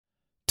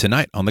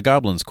Tonight on the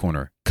Goblin's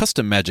Corner,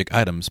 Custom Magic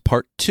Items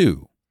Part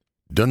 2.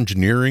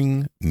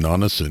 Dungeoneering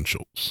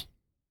non-essentials.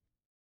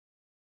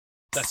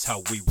 That's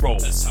how we roll.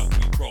 That's how we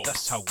roll.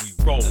 That's how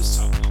we roll. That's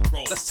how we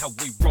roll. That's how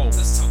we roll.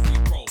 That's how we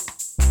roll.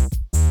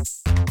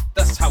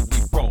 That's how we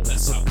roll.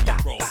 That's how we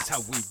roll. That's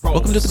how we roll.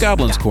 Welcome to the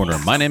Goblin's Corner.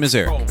 My name is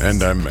Eric.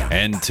 And I'm Matt.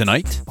 And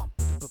tonight,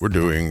 We're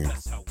doing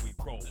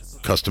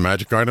Custom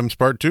Magic Items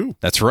Part 2.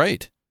 that's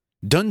right,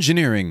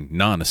 Dungeoneering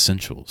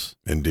non-essentials.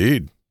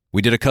 Indeed.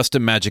 We did a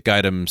custom magic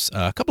items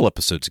a couple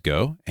episodes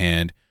ago,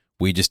 and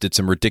we just did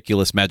some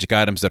ridiculous magic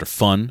items that are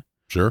fun.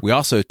 Sure. We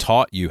also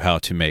taught you how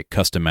to make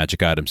custom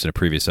magic items in a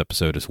previous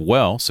episode as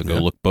well, so go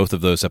look both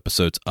of those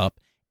episodes up.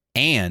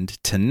 And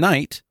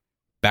tonight,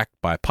 backed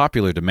by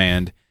popular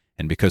demand,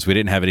 and because we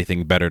didn't have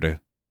anything better to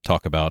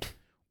talk about,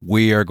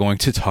 we are going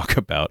to talk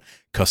about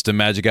custom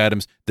magic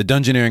items, the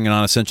Dungeoneering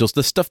non-essentials,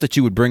 the stuff that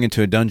you would bring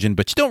into a dungeon,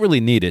 but you don't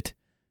really need it,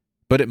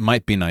 but it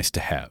might be nice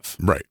to have.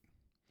 Right.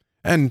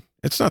 And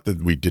it's not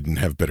that we didn't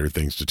have better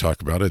things to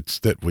talk about. It's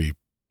that we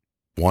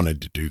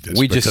wanted to do this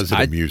because it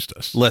amused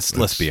us.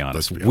 Let's be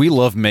honest. We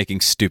love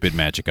making stupid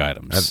magic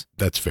items.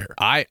 That's fair.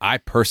 I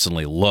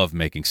personally love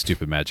making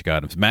stupid magic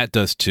items. Matt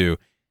does too.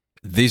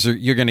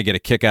 You're going to get a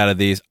kick out of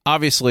these.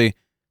 Obviously,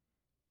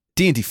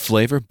 D&D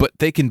flavor, but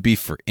they can be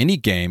for any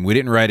game. We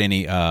didn't write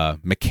any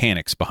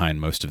mechanics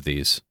behind most of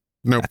these.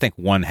 Nope. I think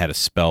one had a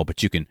spell,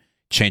 but you can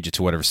change it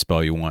to whatever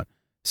spell you want.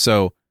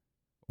 So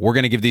we're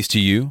going to give these to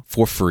you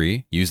for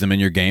free. Use them in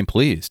your game,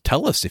 please.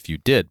 Tell us if you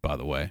did, by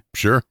the way.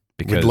 Sure.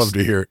 Because we'd love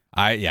to hear it.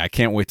 I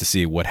can't wait to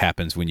see what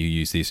happens when you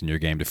use these in your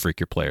game to freak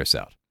your players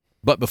out.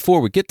 But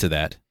before we get to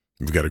that,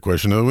 We've got a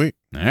question of the week.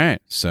 all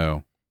right,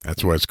 so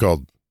That's why it's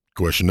called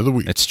Question of the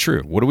Week. it's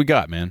true. What do we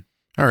got, man?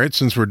 All right.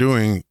 Since we're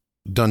doing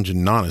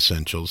dungeon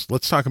non-essentials,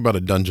 let's talk about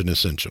a dungeon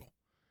essential.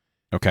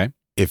 Okay.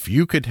 If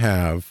you could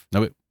have...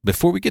 Now, wait,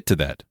 before we get to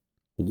that,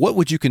 what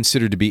would you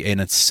consider to be an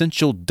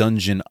essential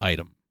dungeon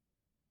item?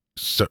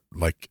 So,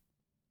 like,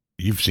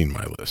 you've seen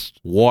my list.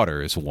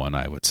 Water is one,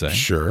 I would say.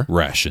 Sure.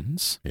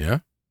 Rations. Yeah.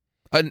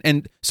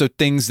 And so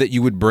things that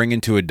you would bring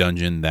into a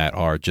dungeon that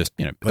are just,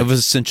 of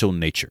essential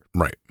nature.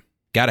 Right.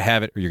 Got to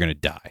have it or you're going to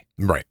die.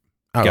 Right.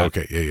 Oh, Got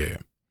okay. Yeah.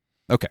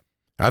 Okay.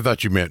 I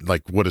thought you meant,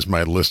 like, what is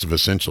my list of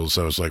essentials?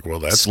 So I was like, well,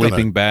 that's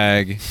Sleeping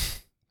bag,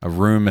 a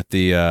room at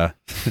the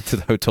to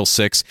the Hotel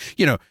 6.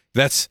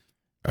 That's...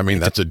 I mean,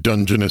 that's a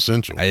dungeon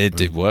essential.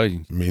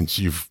 It means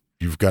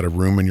you've got a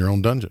room in your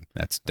own dungeon.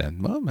 That's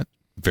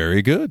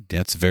very good.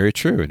 That's very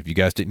true. And if you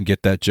guys didn't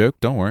get that joke,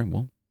 don't worry.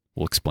 We'll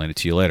explain it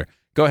to you later.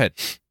 Go ahead.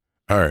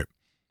 All right.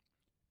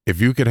 If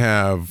you could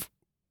have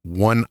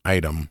one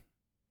item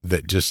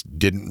that just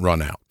didn't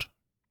run out.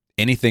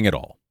 Anything at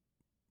all.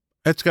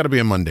 It's got to be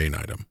a mundane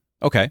item.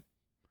 Okay.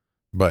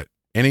 But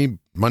any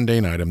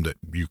mundane item that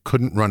you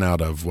couldn't run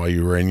out of while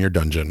you were in your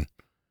dungeon,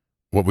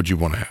 what would you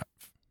want to have?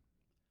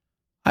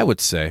 I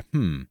would say,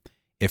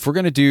 if we're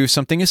going to do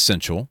something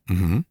essential,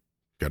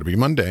 Got to be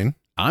mundane.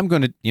 I'm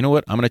going to, you know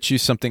what? I'm going to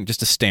choose something,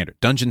 just a standard,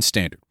 dungeon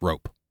standard,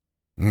 rope.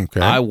 Okay.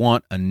 I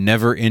want a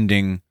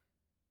never-ending,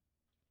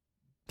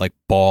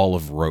 ball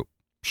of rope.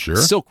 Sure.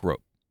 Silk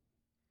rope.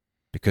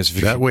 Because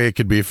That way it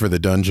could be for the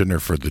dungeon or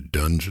for the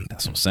dungeon.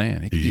 That's what I'm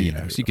saying.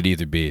 Yeah. So you could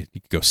either you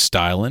could go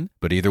styling,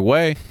 but either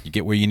way, you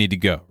get where you need to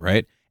go,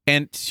 right?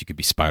 And you could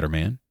be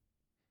Spider-Man.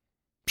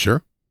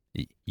 Sure.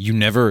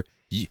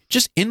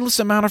 Just endless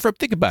amount of rope.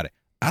 Think about it.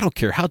 I don't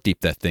care how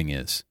deep that thing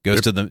is.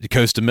 Goes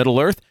to Middle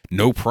Earth,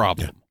 no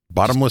problem. Yeah.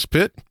 Bottomless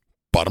pit,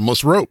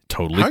 bottomless rope.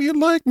 Totally. How you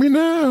like me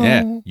now?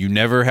 Yeah. You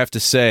never have to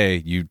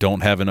say you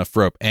don't have enough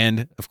rope.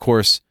 And of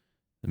course,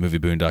 the movie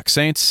Boondock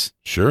Saints.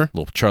 Sure.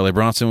 Little Charlie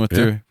Bronson with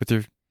their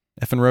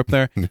effing rope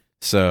there.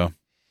 So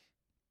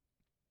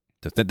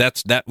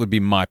that would be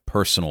my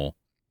personal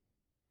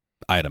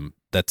item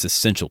that's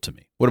essential to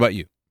me. What about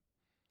you?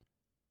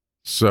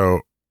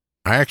 So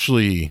I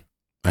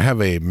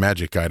have a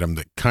magic item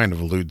that kind of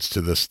alludes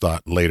to this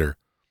thought later,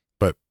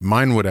 but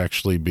mine would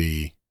actually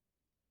be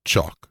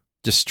chalk.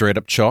 Just straight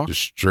up chalk?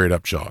 Just straight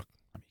up chalk.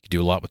 You can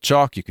do a lot with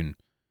chalk. You can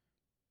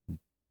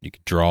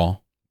draw.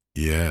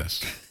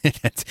 Yes.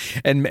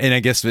 and I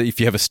guess if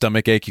you have a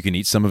stomach ache, you can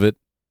eat some of it.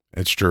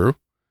 It's true.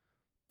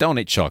 Don't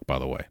eat chalk, by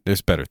the way.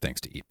 There's better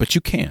things to eat, but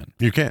you can.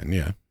 You can,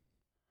 yeah.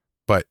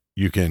 But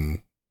you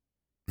can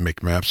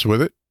make maps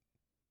with it.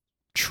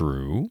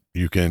 True.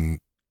 You can,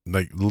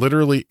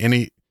 literally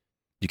any...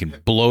 You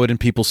can blow it in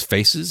people's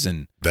faces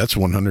and... That's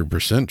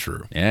 100%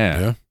 true.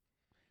 Yeah.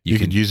 You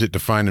could use it to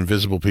find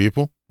invisible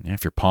people. Yeah,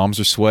 if your palms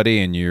are sweaty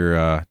and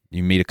you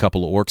meet a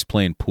couple of orcs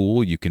playing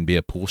pool, you can be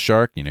a pool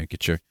shark.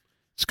 Get your...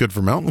 It's good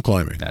for mountain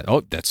climbing.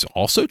 That's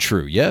also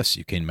true. Yes,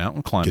 you can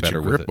mountain climb Get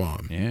better your grip with it.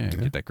 on. Yeah,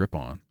 get that grip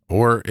on.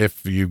 Or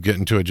if you get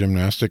into a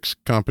gymnastics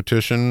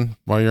competition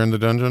while you're in the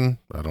dungeon,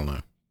 I don't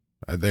know.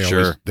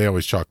 They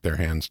always chalk their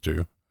hands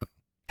too.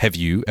 Have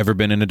you ever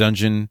been in a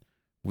dungeon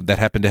that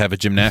happened to have a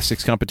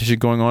gymnastics competition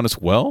going on as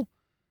well?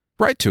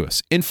 Write to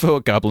us,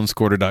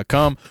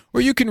 info@goblinscorner.com, or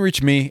you can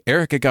reach me,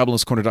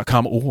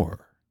 eric@goblinscorner.com,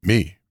 or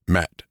me,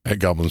 Matt, at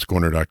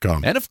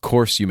goblinscorner.com. And of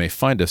course, you may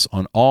find us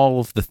on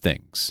all of the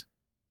things.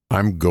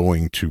 I'm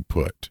going to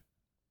put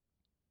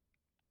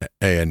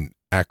an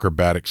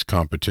acrobatics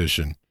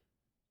competition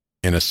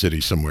in a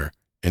city somewhere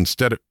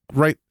instead of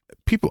right.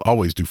 People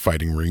always do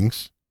fighting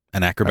rings.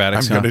 An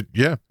acrobatics. There's going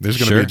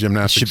to be a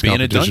gymnastics should be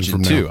in a competition dungeon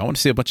from too. now. I want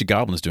to see a bunch of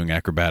goblins doing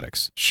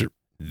acrobatics. Sure.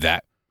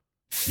 That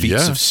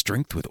feats Yeah. of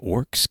strength with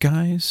orcs,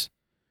 guys.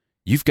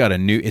 You've got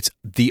it's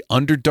the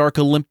Underdark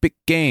Olympic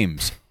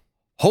Games.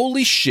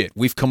 Holy shit,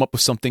 we've come up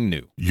with something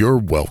new. You're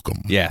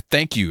welcome. Yeah,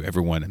 thank you,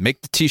 everyone.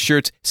 Make the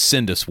t-shirts,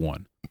 send us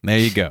one. There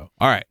you go.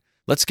 All right,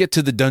 let's get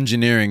to the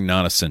Dungeoneering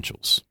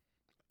non-essentials.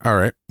 All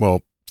right.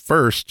 Well,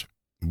 first,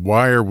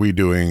 why are we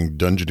doing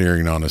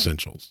Dungeoneering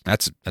non-essentials?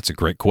 That's a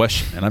great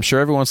question, and I'm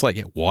sure everyone's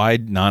like, why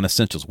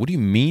non-essentials? What do you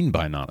mean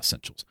by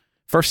non-essentials?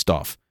 First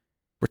off,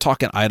 we're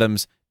talking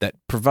items that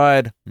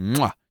provide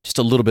just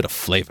a little bit of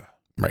flavor.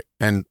 Right.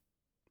 And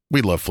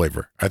we love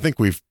flavor. I think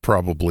we've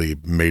probably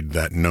made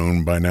that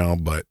known by now,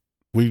 but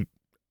we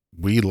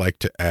like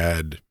to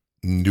add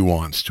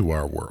nuance to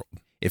our world.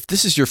 If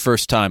this is your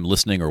first time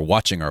listening or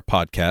watching our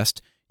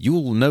podcast, you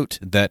will note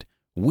that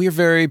we're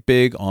very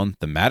big on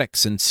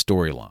thematics and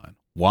storyline.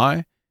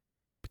 Why?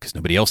 Because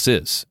nobody else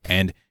is.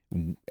 And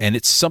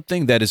it's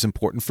something that is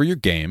important for your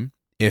game.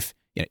 If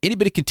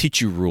anybody can teach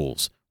you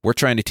rules, we're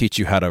trying to teach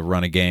you how to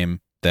run a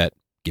game that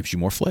gives you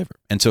more flavor.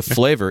 And so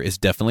flavor is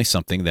definitely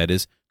something that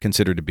is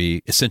considered to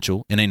be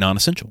essential in a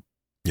non-essential.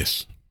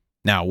 Yes.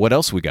 Now, what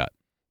else we got?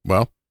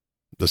 Well,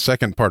 the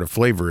second part of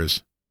flavor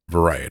is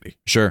variety.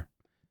 Sure.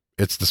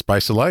 It's the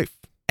spice of life.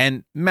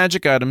 And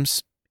magic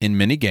items in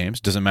many games,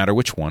 doesn't matter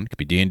which one, it could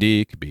be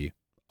D&D, it could be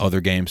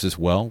other games as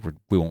well.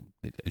 We won't,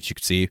 as you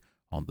can see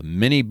on the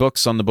many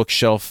books on the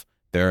bookshelf,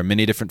 there are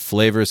many different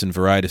flavors and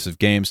varieties of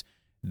games.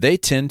 They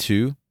tend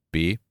to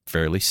be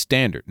fairly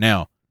standard.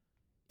 Now,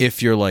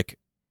 if you're like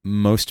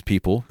most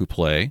people who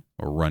play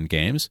or run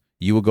games,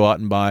 you will go out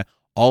and buy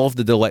all of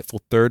the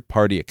delightful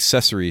third-party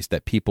accessories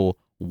that people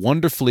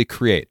wonderfully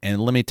create.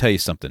 And let me tell you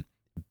something.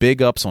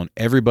 Big ups on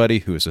everybody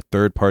who is a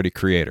third-party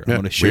creator. Yeah,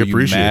 I'm going to show we you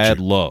appreciate mad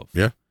you. love.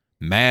 Yeah.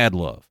 Mad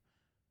love.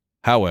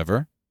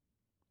 However,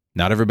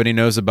 not everybody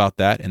knows about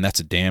that, and that's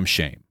a damn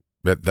shame.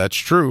 That's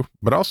true.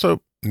 But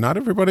also, not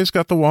everybody's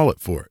got the wallet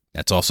for it.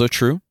 That's also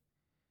true.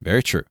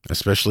 Very true.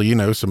 Especially,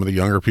 some of the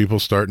younger people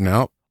starting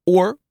out.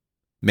 Or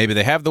maybe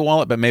they have the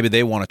wallet, but maybe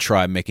they want to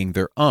try making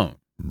their own.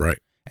 Right.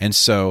 And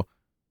so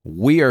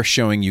we are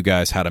showing you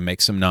guys how to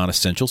make some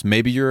non-essentials.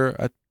 Maybe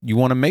you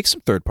want to make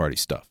some third-party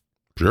stuff.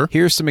 Sure.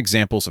 Here's some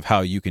examples of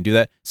how you can do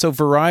that. So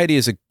variety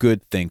is a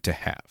good thing to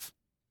have.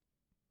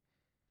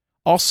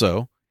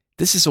 Also,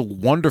 this is a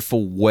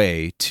wonderful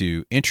way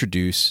to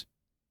introduce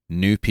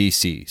new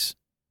PCs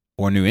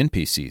or new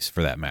NPCs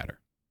for that matter.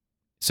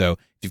 So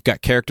if you've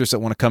got characters that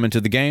want to come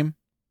into the game,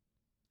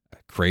 a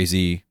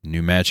crazy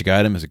new magic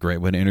item is a great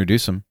way to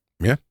introduce them.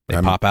 Yeah.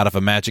 They pop out of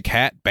a magic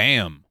hat,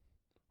 bam.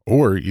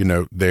 Or,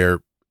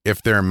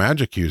 if they're a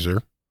magic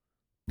user,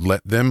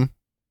 let them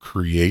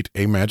create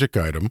a magic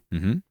item,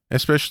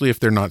 especially if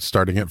they're not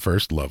starting at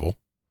first level.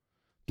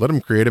 Let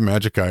them create a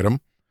magic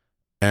item,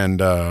 and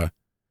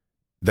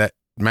that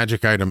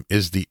magic item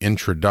is the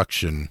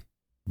introduction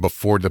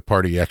before the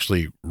party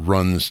actually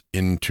runs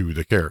into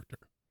the character.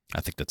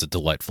 I think that's a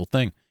delightful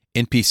thing.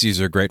 NPCs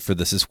are great for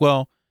this as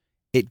well.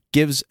 It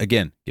gives a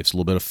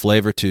little bit of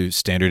flavor to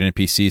standard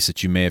NPCs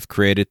that you may have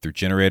created through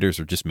generators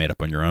or just made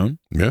up on your own.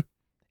 Yeah.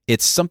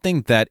 It's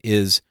something that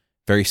is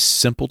very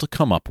simple to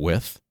come up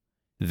with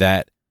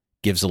that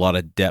gives a lot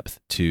of depth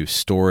to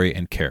story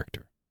and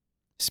character.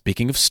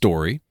 Speaking of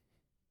story.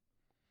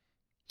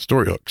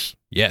 Story hooks.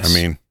 Yes. I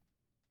mean,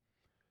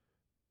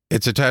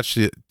 it's attached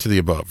to the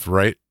above,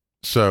 right?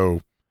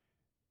 So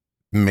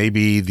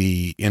maybe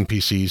the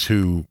NPCs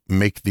who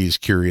make these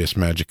curious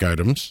magic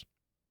items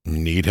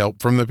need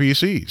help from the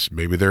PCs.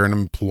 Maybe they're an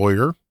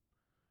employer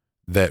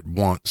that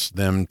wants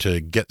them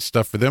to get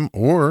stuff for them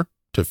or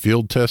to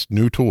field test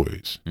new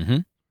toys. Mm-hmm.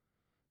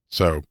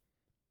 So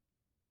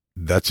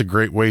that's a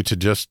great way to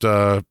just,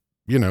 make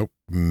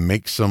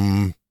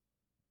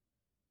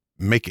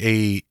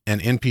an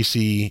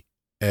NPC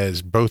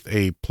as both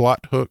a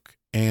plot hook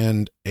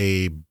and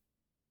a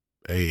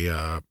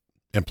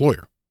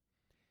employer.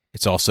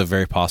 It's also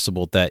very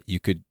possible that you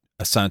could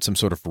assign some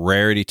sort of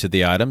rarity to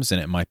the items,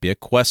 and it might be a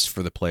quest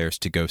for the players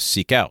to go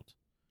seek out.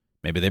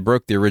 Maybe they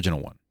broke the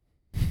original one.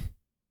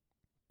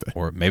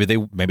 Or maybe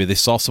they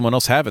saw someone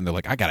else have it, and they're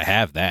like, I got to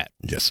have that.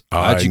 Yes.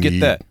 How'd you get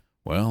that?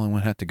 Well, I'm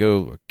going to have to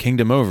go a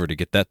kingdom over to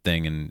get that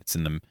thing, and it's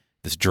in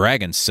this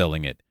dragon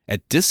selling it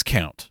at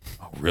discount.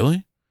 Oh,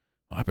 really?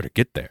 Well, I better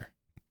get there.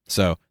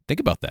 So think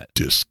about that.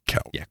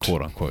 Discount. Yeah,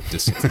 quote unquote.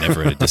 It's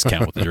never at a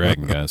discount with the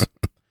dragon, guys.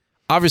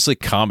 Obviously,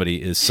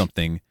 comedy is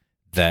something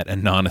that a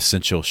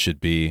non-essential should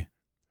be.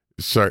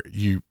 Sorry,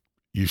 you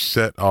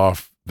set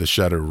off the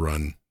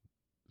Shadowrun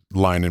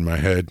line in my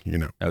head.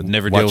 I would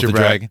never deal with the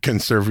dragon.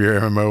 Conserve your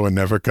MMO and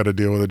never cut a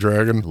deal with a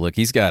dragon. Look,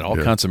 he's got all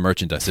kinds of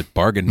merchandise at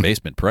bargain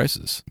basement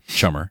prices.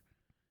 Chummer.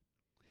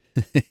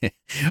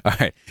 All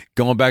right,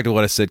 going back to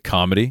what I said,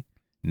 comedy.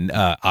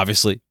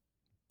 Obviously.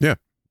 Yeah.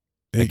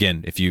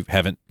 Again, if you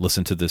haven't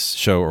listened to this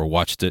show or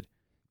watched it,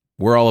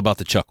 we're all about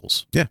the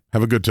chuckles. Yeah,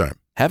 have a good time.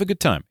 Have a good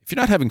time. If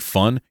you're not having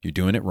fun, you're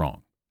doing it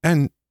wrong.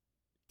 And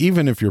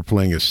even if you're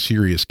playing a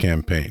serious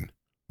campaign,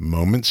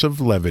 moments of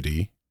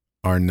levity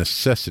are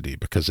necessity,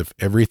 because if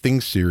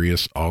everything's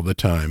serious all the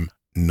time,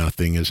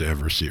 nothing is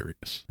ever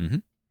serious. Mm-hmm.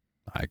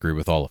 I agree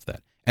with all of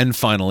that. And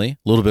finally,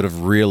 a little bit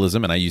of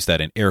realism, and I use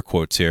that in air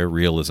quotes here,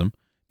 realism,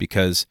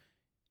 because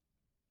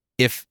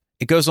if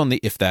it goes on the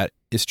if that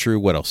is true,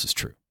 what else is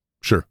true?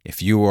 Sure.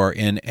 If you are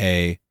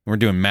we're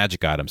doing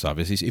magic items,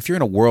 obviously. If you're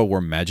in a world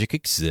where magic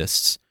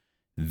exists,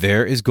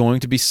 there is going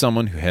to be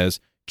someone who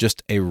has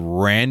just a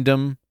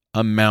random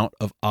amount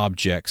of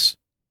objects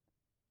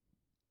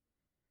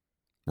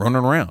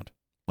running around.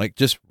 Like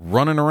just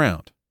running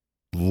around.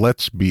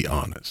 Let's be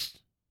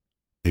honest.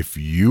 If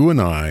you and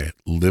I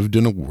lived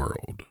in a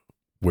world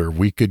where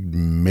we could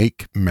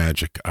make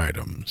magic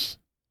items,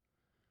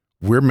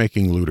 we're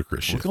making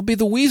ludicrous shit. We're going to be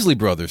the Weasley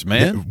brothers,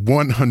 man.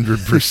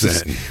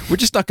 100%. We're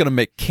just not going to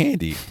make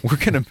candy.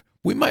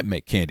 We might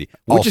make candy.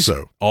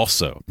 Also.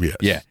 Yes.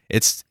 Yeah.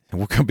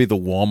 We're going to be the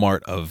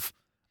Walmart of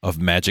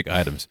magic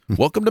items.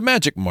 Welcome to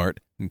Magic Mart.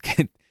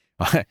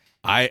 I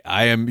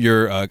am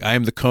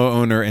the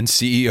co-owner and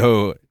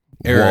CEO,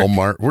 Eric.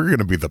 Walmart. We're going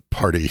to be the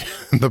party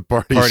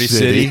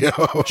city.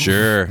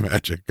 Sure.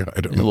 Magic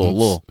items. A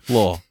little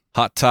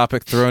hot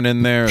topic thrown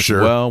in there as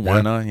well.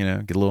 Why not?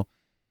 Get a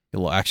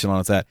little action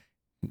on that.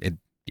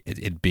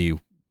 It'd be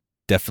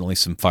definitely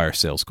some fire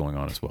sales going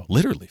on as well.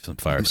 Literally some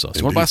fire sales.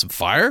 You want to buy some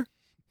fire?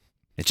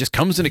 It just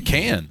comes in a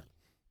can.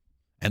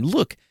 And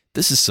look,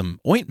 this is some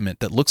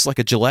ointment that looks like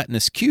a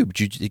gelatinous cube.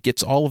 It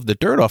gets all of the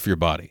dirt off your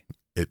body.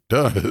 It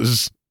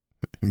does.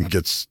 It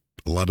gets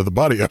a lot of the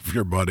body off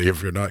your body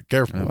if you're not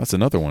careful. Well, that's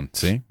another one.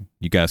 See?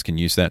 You guys can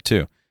use that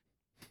too.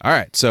 All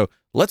right. So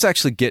let's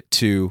actually get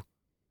to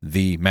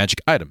the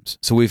magic items.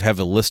 So we have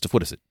a list of,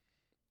 what is it?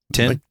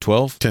 10,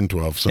 12? 10,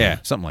 12. Something. Yeah,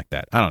 something like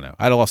that. I don't know.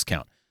 I lost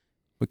count.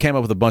 We came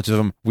up with a bunch of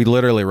them. We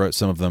literally wrote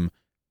some of them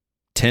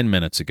 10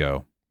 minutes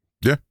ago.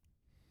 Yeah.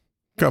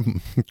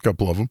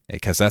 Couple of them.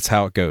 Because that's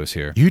how it goes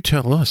here. You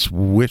tell us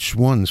which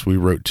ones we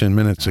wrote 10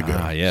 minutes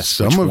ago. Yes.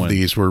 Some of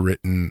these were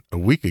written a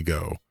week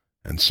ago,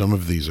 and some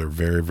of these are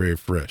very, very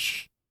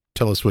fresh.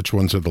 Tell us which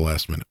ones are the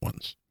last minute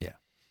ones. Yeah.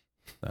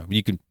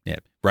 You can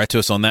write to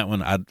us on that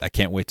one. I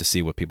can't wait to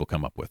see what people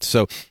come up with.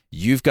 So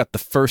you've got the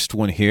first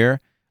one here.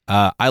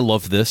 I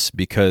love this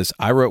because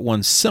I wrote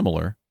one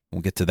similar.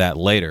 We'll get to that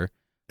later.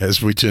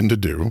 As we tend to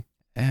do.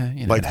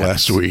 Like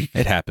last week.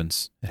 It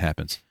happens.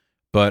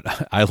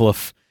 But I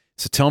love...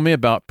 So tell me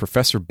about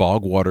Professor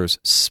Bogwater's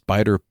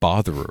Spider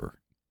Botherer.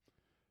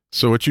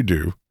 So what you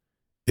do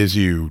is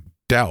you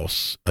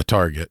douse a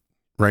target,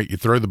 right? You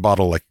throw the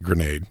bottle like a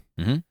grenade.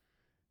 Mm-hmm.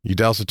 You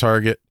douse a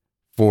target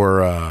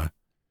for...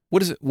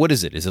 What is it? What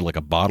is it? Is it like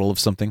a bottle of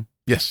something?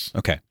 Yes.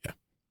 Okay. Yeah.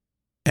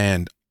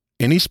 And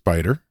any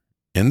spider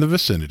in the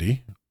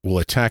vicinity will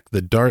attack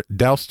the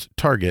doused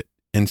target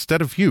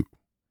instead of you.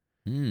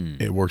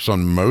 It works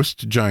on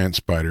most giant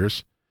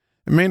spiders.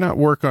 It may not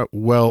work out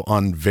well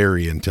on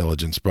very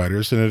intelligent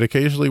spiders, and it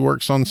occasionally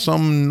works on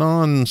some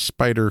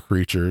non-spider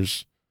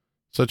creatures,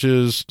 such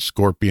as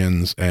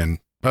scorpions and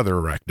other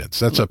arachnids.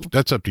 That's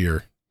up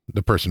to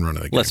the person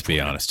running the game. Let's be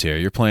honest here.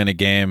 You're playing a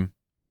game.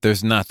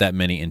 There's not that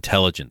many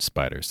intelligent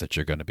spiders that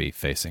you're going to be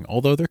facing,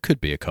 although there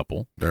could be a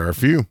couple. There are a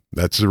few.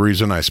 That's the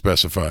reason I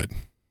specified.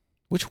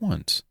 Which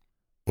ones?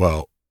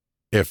 Well,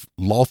 if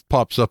Loth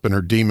pops up in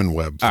her demon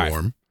web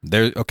form...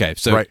 Okay,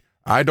 so... Right.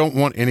 I don't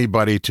want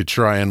anybody to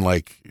try and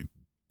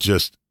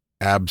just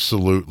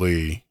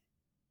absolutely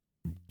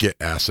get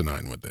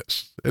asinine with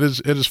this. It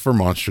is for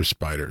monstrous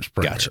spiders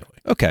primarily. Gotcha.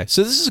 Okay,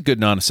 so this is a good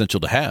non-essential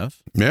to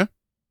have. Yeah.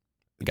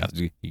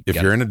 If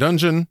you're in a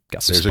dungeon,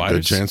 there's a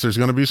good chance there's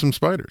going to be some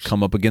spiders.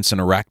 Come up against an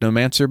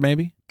arachnomancer,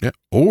 maybe? Yeah.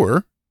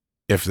 Or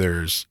if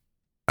there's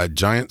a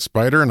giant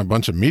spider and a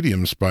bunch of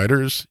medium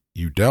spiders,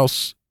 you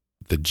douse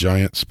the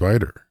giant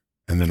spider.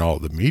 And then all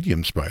the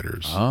medium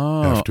spiders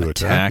have to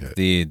attack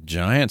the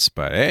giant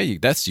spider. Hey,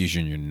 that's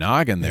using your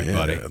noggin there,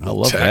 buddy. I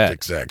love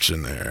tactics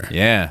action there.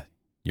 Yeah.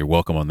 You're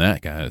welcome on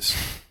that, guys.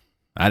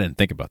 I didn't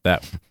think about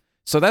that one.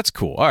 So that's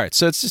cool. All right.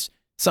 So it's just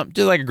something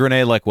just like a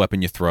grenade-like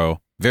weapon you throw.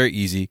 Very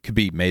easy. Could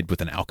be made with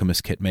an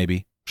alchemist kit,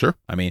 maybe. Sure.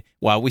 I mean,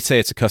 while we say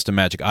it's a custom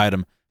magic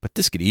item, but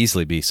this could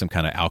easily be some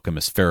kind of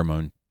alchemist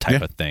pheromone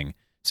type of thing.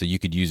 So you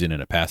could use it in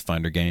a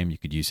Pathfinder game. You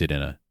could use it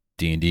in a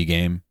D&D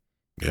game.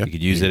 Yeah. You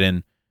could use it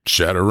in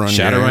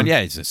Shadowrun,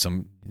 yeah.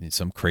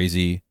 Some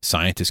crazy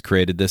scientist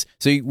created this,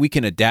 so we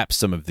can adapt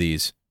some of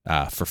these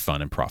for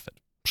fun and profit.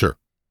 Sure.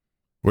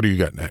 What do you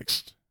got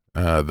next?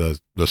 The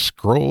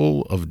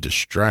Scroll of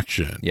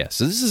Distraction. Yeah.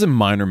 So this is a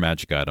minor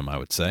magic item, I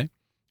would say,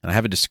 and I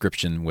have a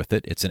description with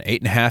it. It's an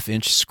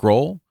 8.5-inch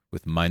scroll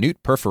with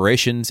minute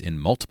perforations in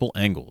multiple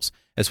angles,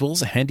 as well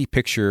as a handy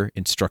picture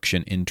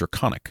instruction in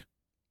Draconic.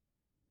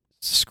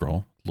 It's a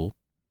scroll, little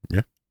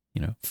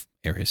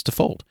areas to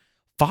fold.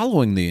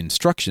 Following the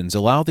instructions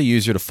allow the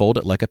user to fold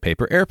it like a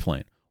paper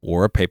airplane,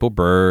 or a paper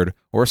bird,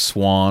 or a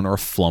swan, or a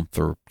flump,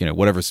 or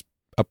whatever's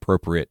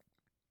appropriate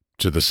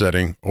to the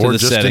setting, or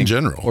just in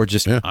general, or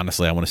just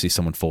honestly, I want to see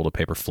someone fold a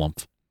paper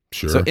flump.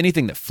 Sure. So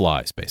anything that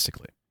flies,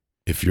 basically.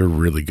 If you're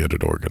really good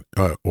at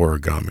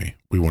origami,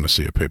 we want to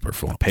see a paper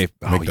flump.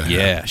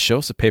 Happen. Show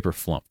us a paper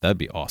flump. That'd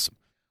be awesome.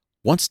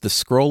 Once the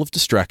scroll of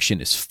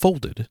distraction is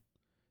folded,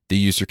 the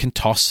user can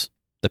toss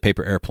the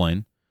paper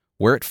airplane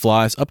where it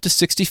flies up to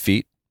 60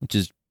 feet, which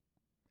is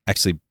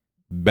actually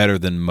better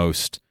than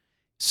most,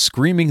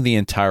 screaming the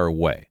entire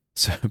way.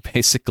 So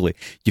basically,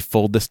 you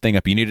fold this thing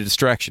up. You need a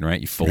distraction,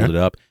 right? You fold it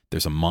up.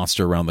 There's a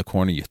monster around the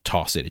corner. You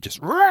toss it. It just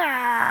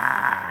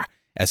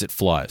as it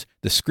flies.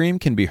 The scream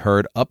can be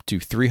heard up to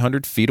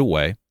 300 feet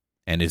away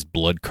and is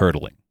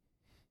blood-curdling.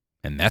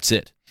 And that's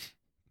it.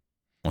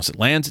 Once it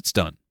lands, it's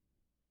done.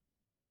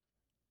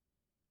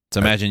 So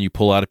imagine you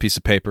pull out a piece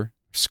of paper,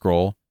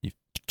 scroll, you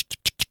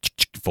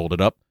fold it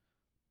up,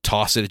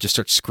 toss it, it just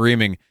starts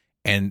screaming,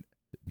 and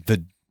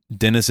the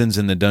denizens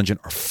in the dungeon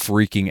are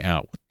freaking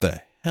out. What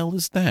the hell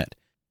is that?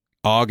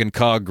 Og and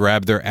Cog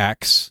grab their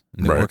axe,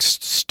 and the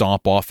orcs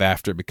stomp off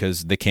after it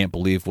because they can't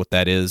believe what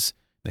that is.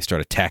 They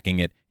start attacking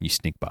it, and you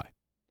sneak by.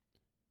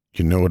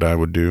 You know what I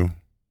would do?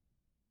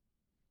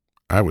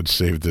 I would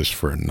save this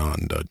for a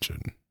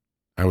non-dungeon.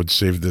 I would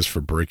save this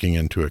for breaking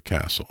into a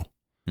castle.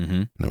 Mm-hmm.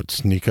 And I would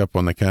sneak up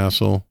on the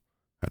castle,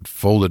 I'd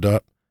fold it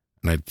up,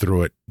 and I'd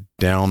throw it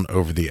down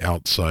over the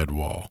outside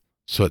wall.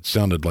 So it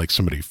sounded like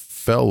somebody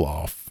fell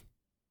off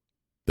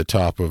the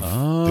top of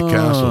the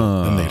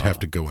castle, and they'd have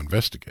to go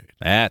investigate.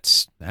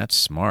 That's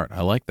smart.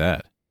 I like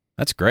that.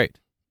 That's great.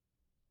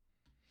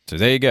 So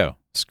there you go.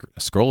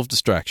 A scroll of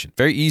distraction.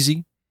 Very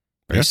easy.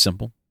 Very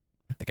simple.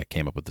 I think I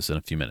came up with this in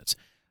a few minutes.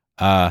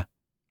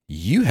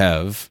 You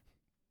have...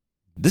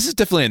 This is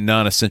definitely a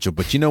non-essential,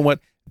 but you know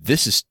what?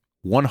 This is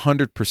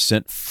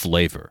 100%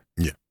 flavor.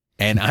 Yeah.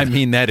 And I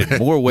mean that in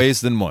more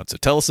ways than one. So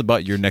tell us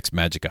about your next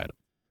magic item.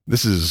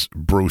 This is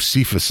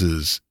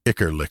Brocephus's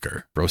Ichor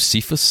Liquor.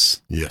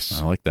 Brocephus? Yes.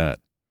 I like that.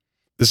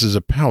 This is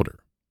a powder.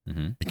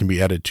 Mm-hmm. It can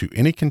be added to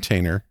any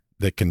container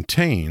that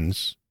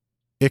contains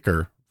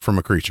ichor from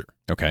a creature.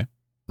 Okay.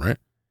 Right?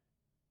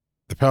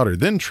 The powder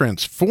then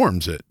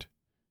transforms it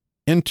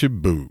into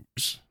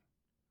booze.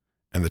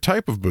 And the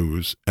type of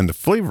booze and the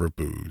flavor of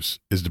booze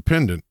is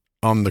dependent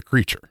on the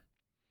creature.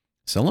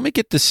 So let me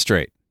get this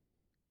straight.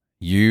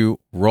 You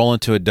roll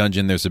into a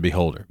dungeon, there's a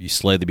beholder. You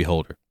slay the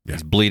beholder. Yeah.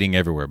 He's bleeding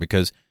everywhere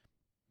because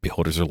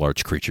beholders are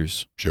large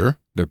creatures. Sure.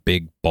 They're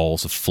big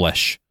balls of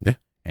flesh. Yeah.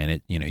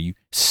 And you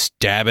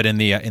stab it in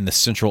the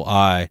central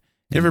eye.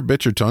 You ever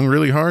bit your tongue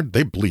really hard?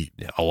 They bleed.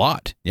 A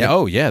lot. Yeah.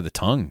 Oh, yeah, the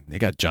tongue. They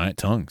got giant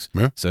tongues.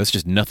 Yeah. So it's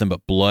just nothing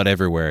but blood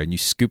everywhere. And you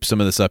scoop some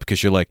of this up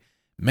because you're like,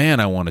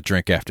 man, I want to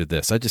drink after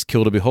this. I just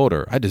killed a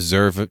beholder. I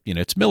deserve it.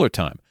 It's Miller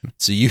time.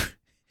 So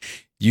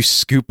you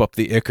scoop up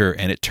the ichor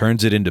and it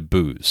turns it into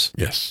booze.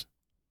 Yes.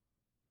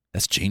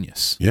 That's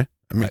genius. Yeah.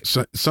 I mean,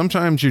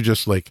 sometimes you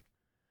just like,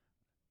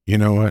 you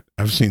know what?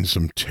 I've seen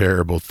some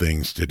terrible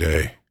things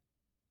today.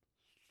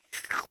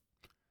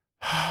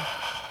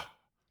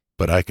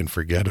 But I can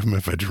forget them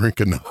if I drink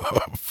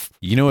enough.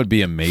 You know what would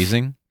be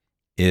amazing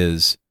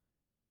is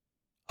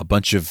a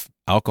bunch of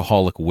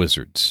alcoholic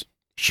wizards.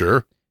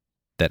 Sure.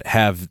 That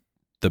have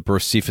the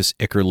Brocephus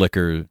Ichor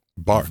Liquor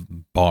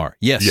bar.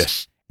 Yes.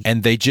 Yes.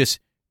 And they just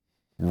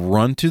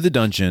run through the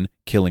dungeon,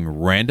 killing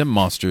random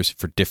monsters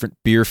for different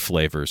beer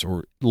flavors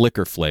or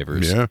liquor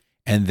flavors. Yeah.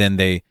 And then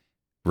they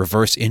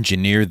reverse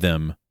engineer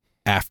them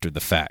after the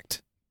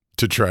fact.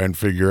 To try and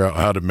figure out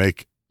how to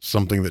make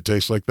something that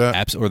tastes like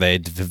that? Or they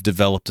have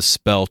developed a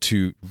spell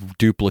to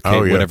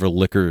duplicate whatever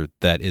liquor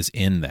that is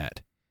in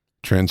that.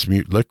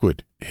 Transmute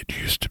liquid. It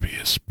used to be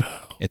a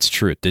spell. It's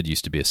true. It did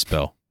used to be a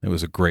spell. It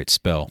was a great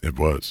spell. It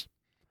was.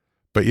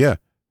 But yeah,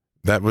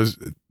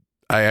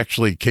 I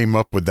actually came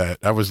up with that.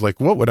 I was like,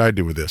 what would I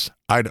do with this?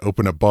 I'd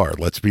open a bar.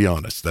 Let's be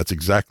honest. That's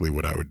exactly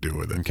what I would do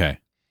with it. Okay.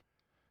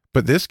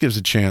 But this gives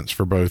a chance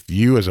for both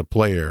you as a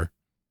player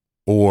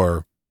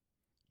or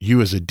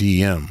you as a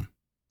DM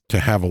to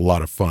have a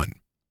lot of fun.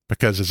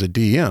 Because as a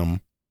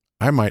DM,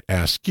 I might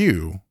ask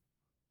you,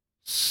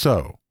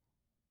 so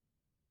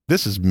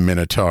this is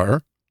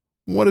Minotaur.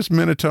 What does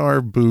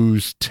Minotaur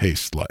booze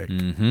taste like?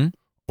 Mm-hmm.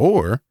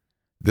 Or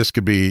this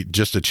could be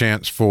just a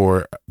chance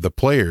for the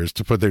players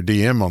to put their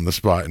DM on the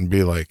spot and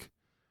be like,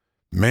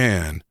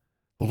 man,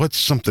 what's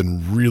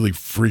something really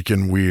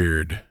freaking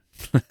weird?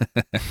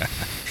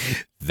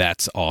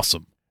 That's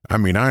awesome. I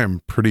mean, I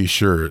am pretty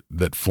sure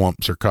that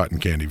flumps are cotton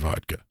candy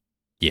vodka.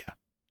 Yeah.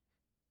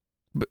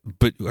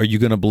 But are you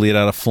going to bleed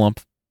out a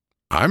flump?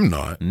 I'm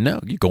not. No,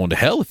 you're going to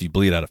hell if you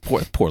bleed out a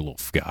poor little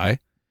guy.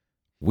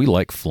 We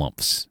like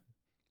flumps.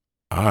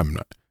 I'm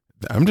not.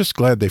 I'm just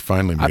glad they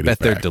finally made it back. I bet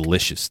they're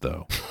delicious,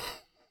 though.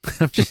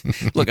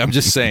 I'm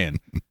just saying.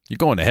 You're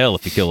going to hell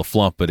if you kill a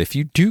flump, but if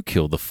you do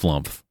kill the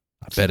flump,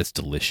 I bet it's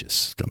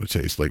delicious. It's going to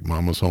taste like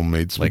Mama's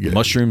homemade spaghetti. Like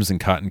mushrooms and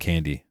cotton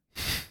candy.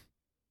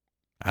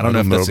 I don't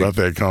know about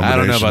that combination. I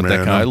don't know about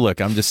that combination.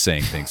 Look, I'm just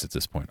saying things at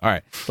this point. All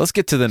right, let's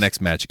get to the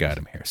next magic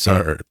item here. So,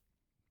 all right.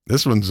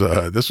 This one's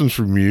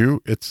from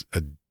you. It's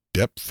a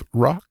depth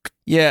rock.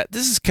 Yeah,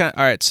 this is kind of,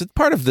 all right. So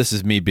part of this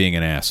is me being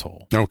an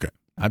asshole. Okay.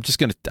 I'm just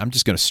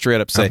gonna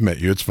straight up say, I've met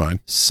you. It's fine.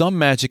 Some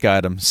magic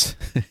items,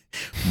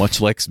 much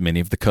like many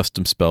of the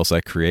custom spells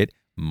I create,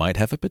 might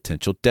have a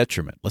potential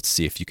detriment. Let's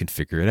see if you can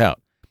figure it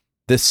out.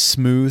 This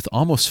smooth,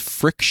 almost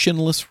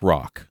frictionless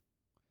rock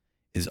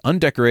is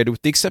undecorated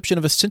with the exception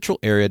of a central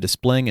area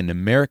displaying a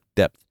numeric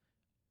depth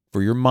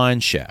for your mine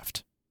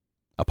shaft.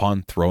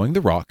 Upon throwing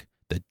the rock,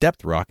 the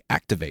depth rock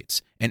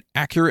activates and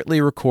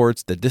accurately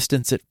records the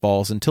distance it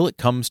falls until it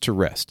comes to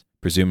rest,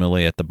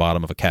 presumably at the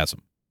bottom of a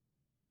chasm.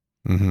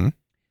 Mm-hmm.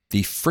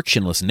 The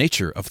frictionless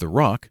nature of the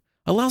rock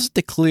allows it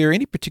to clear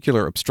any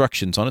particular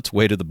obstructions on its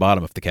way to the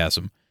bottom of the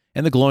chasm,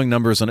 and the glowing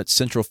numbers on its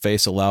central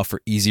face allow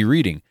for easy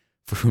reading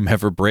for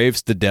whomever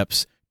braves the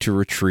depths to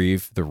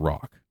retrieve the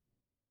rock.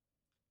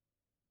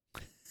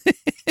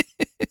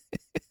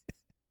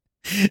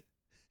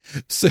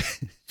 So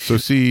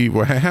see,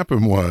 what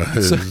happened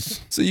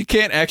was... So you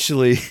can't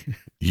actually...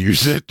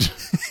 use it?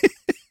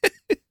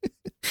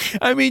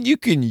 I mean, you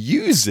can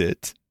use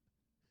it,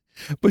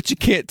 but you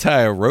can't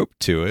tie a rope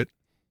to it.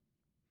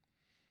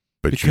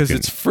 But because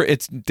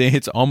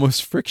it's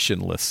almost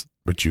frictionless.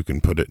 But you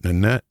can put it in a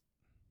net.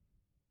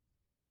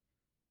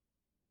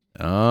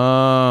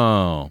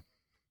 Oh.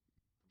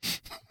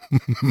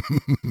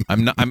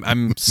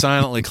 I'm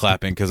silently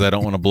clapping because I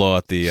don't want to blow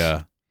out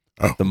the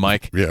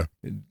mic. Yeah.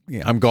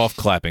 I'm golf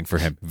clapping for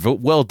him.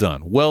 Well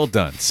done. Well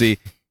done. See,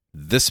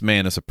 this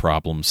man is a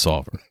problem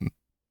solver.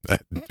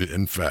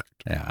 In fact.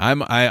 Yeah,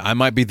 I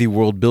might be the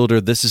world builder.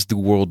 This is the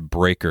world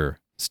breaker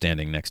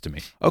standing next to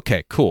me.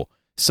 Okay, cool.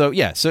 So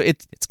yeah, so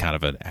it's kind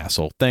of an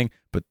asshole thing,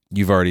 but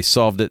you've already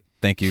solved it.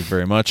 Thank you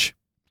very much.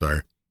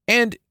 Sorry.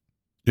 And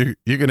you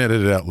can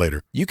edit it out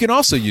later. You can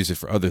also use it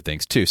for other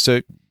things too.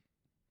 So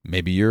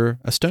maybe you're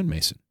a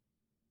stonemason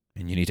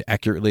and you need to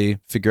accurately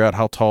figure out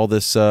how tall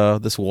this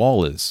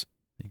wall is.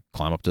 You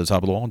climb up to the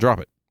top of the wall and drop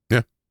it.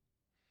 Yeah.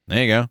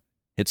 There you go.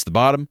 Hits the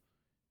bottom.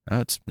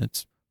 It's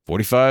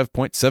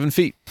 45.7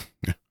 feet.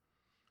 Yeah.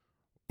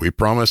 We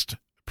promised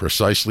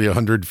precisely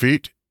 100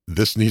 feet.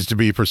 This needs to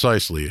be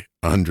precisely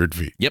 100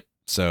 feet. Yep.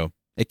 So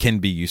it can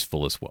be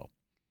useful as well.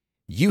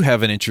 You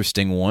have an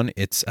interesting one.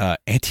 It's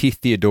Auntie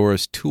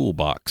Theodora's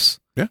Toolbox.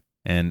 Yeah.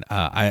 And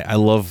I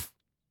love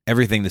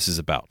everything this is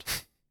about.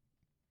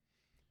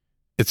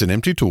 It's an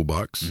empty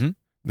toolbox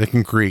that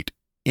can create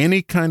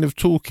any kind of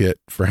toolkit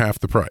for half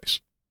the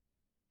price.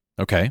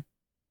 Okay.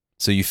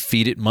 So you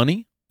feed it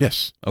money?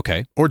 Yes.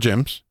 Okay. Or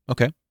gems.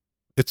 Okay.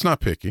 It's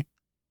not picky.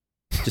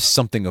 Just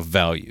something of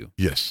value.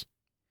 Yes.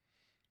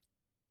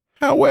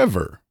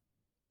 However,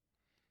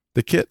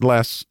 the kit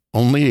lasts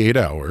only 8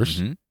 hours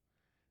and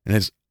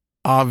is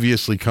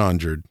obviously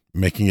conjured,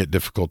 making it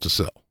difficult to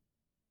sell.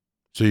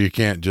 So you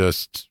can't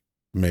just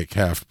make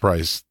half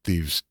price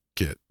thieves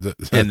kit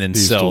and then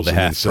sell the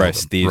half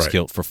price thieves right.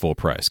 kit for full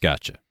price.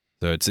 Gotcha.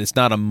 So it's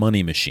not a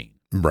money machine.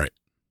 Right.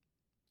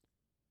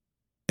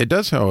 It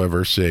does,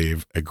 however,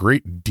 save a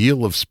great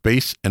deal of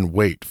space and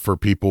weight for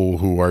people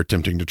who are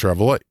attempting to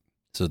travel light.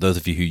 So those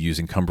of you who use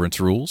encumbrance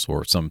rules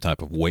or some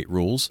type of weight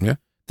rules, yeah,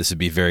 this would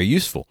be very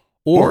useful.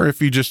 Or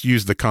if you just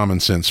use the common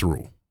sense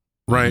rule,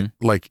 right?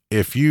 Like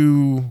if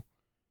you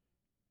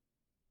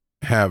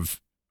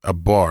have a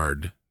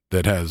bard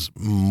that has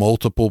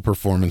multiple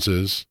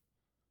performances,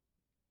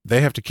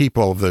 they have to keep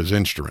all of those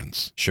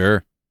instruments.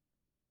 Sure.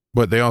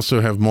 But they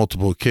also have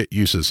multiple kit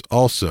uses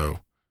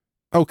also.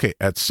 Okay,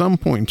 at some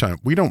point in time,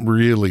 we don't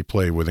really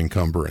play with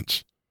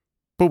encumbrance,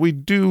 but we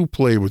do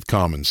play with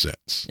common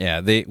sense.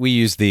 Yeah, we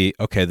use the,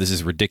 okay, this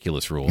is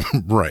ridiculous rule.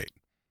 Right.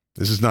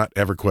 This is not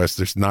EverQuest.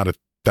 There's not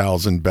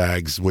 1,000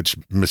 bags which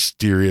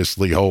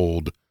mysteriously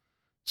hold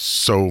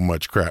so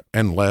much crap,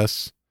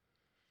 unless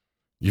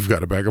you've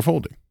got a bag of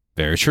holding.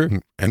 Very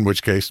true. In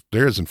which case,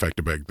 there is in fact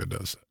a bag that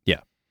does that.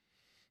 Yeah.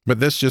 But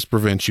this just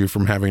prevents you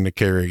from having to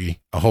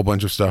carry a whole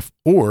bunch of stuff,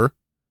 or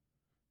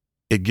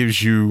it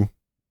gives you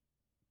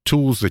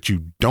tools that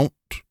you don't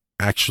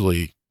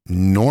actually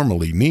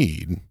normally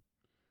need,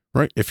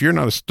 right? If you're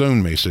not a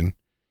stonemason,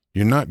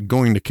 you're not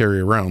going to carry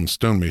around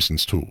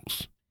stonemason's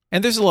tools.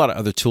 And there's a lot of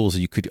other tools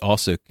that you could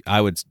also, I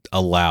would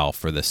allow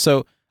for this.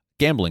 So,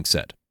 gambling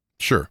set.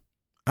 Sure.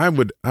 I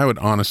would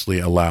honestly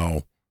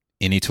allow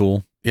any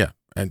tool. Yeah.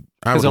 And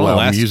I would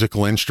allow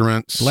musical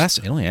instruments.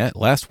 Last what,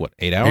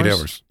 8 hours? 8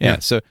 hours. Yeah.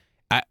 So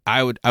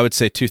I would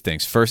say two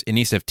things. First, it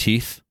needs to have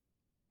teeth,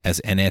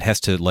 and it has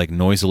to like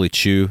noisily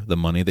chew the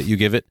money that you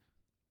give it.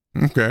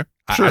 Okay.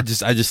 Sure. I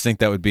just think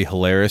that would be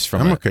hilarious.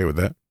 I'm okay with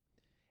that.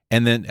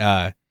 And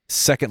then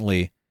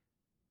secondly,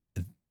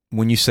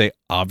 when you say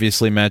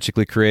obviously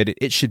magically created,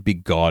 it should be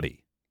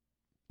gaudy,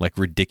 like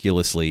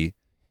ridiculously.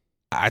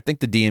 I think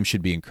the DM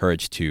should be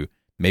encouraged to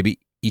maybe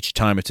each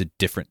time it's a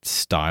different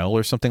style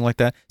or something like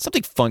that.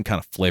 Something fun, kind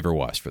of flavor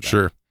wise for that.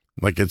 Sure.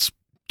 Like it's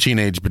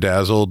teenage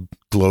bedazzled,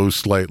 glows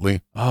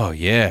slightly. Oh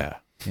yeah.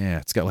 Yeah.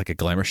 It's got like a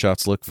Glamour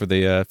Shots look for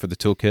the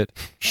toolkit.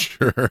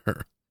 Sure.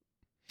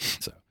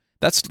 So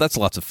that's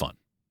lots of fun.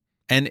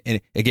 And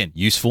again,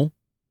 useful.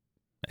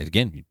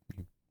 Again,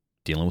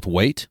 dealing with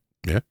weight.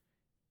 Yeah.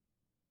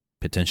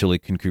 Potentially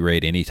can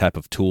create any type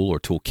of tool or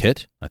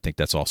toolkit. I think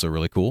that's also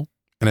really cool.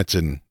 And it's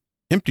an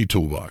empty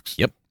toolbox.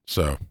 Yep.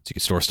 So you can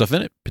store stuff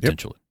in it,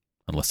 potentially,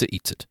 unless it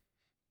eats it.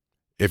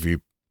 If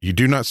you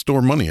do not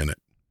store money in it.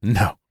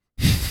 No.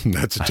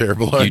 That's a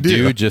terrible You idea.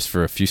 do, just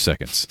for a few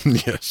seconds.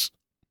 Yes.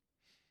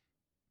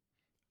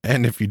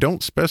 And if you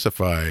don't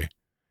specify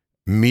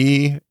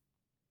me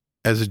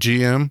as a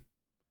GM,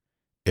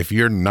 if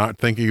you're not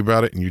thinking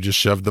about it and you just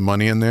shove the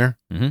money in there,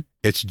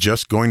 it's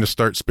just going to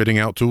start spitting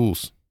out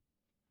tools.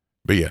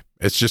 But yeah,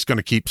 it's just going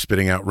to keep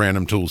spitting out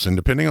random tools. And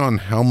depending on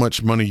how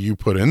much money you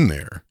put in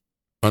there,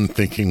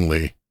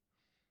 unthinkingly,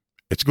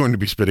 it's going to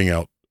be spitting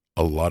out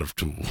a lot of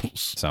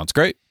tools. Sounds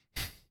great.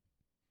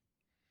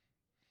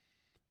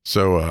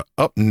 So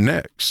up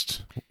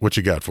next, what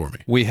you got for me?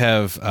 We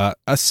have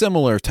a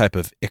similar type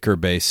of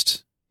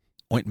ichor-based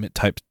ointment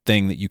type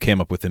thing that you came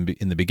up with in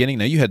the beginning.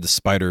 Now, you had the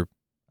spider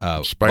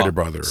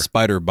botherer.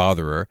 Spider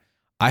botherer.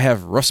 I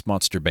have rust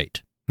monster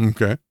bait.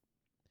 Okay.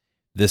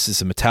 This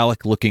is a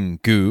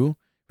metallic-looking goo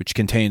which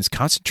contains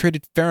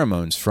concentrated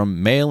pheromones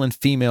from male and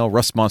female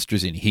rust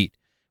monsters in heat,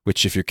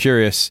 which, if you're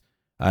curious,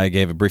 I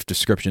gave a brief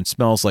description,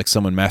 smells like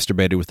someone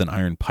masturbated with an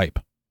iron pipe.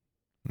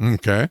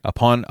 Okay.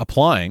 Upon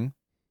applying,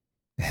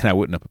 and I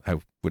would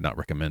not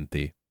recommend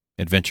the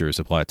adventurers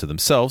apply it to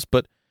themselves,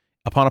 but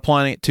upon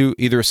applying it to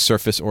either a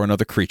surface or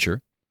another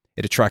creature,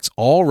 it attracts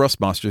all rust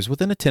monsters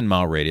within a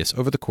 10-mile radius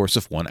over the course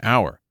of 1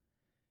 hour.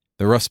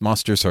 The rust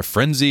monsters are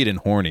frenzied and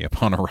horny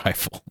upon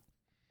arrival.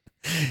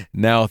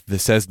 Now,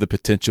 this has the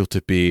potential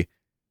to be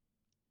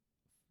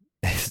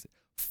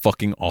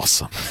fucking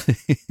awesome.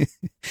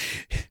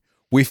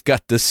 We've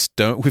got this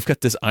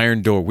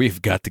iron door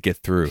we've got to get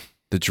through.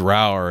 The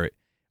drow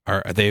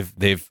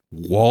they've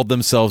walled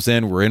themselves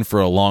in. We're in for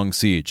a long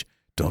siege.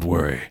 Don't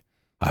worry.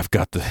 I've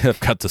got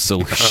the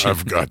solution.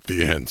 I've got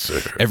the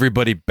answer.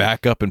 Everybody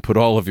back up and put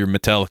all of your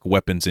metallic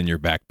weapons in your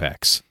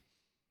backpacks.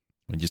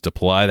 And just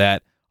apply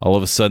that. All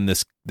of a sudden,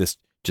 this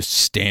just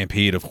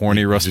stampede of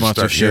horny rust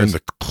monsters shows.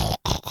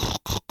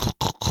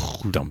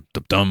 Dum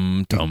dum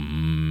dum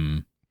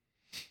dum.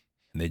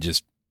 And they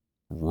just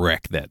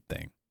wreck that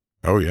thing.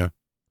 Oh yeah.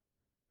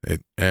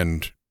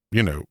 And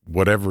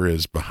whatever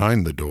is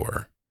behind the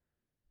door,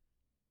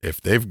 if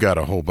they've got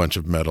a whole bunch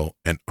of metal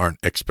and aren't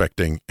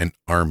expecting an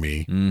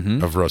army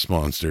of rust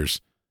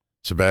monsters,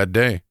 it's a bad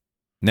day.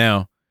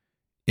 Now,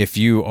 if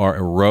you are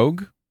a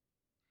rogue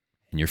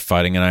and you're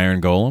fighting an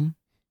iron golem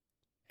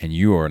and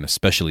you are an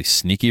especially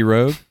sneaky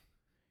rogue,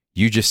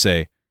 you just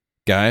say,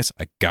 guys,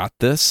 I got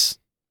this.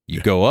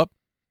 You go up,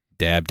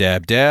 dab,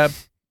 dab, dab,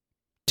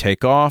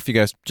 take off. You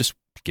guys just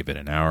give it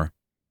an hour.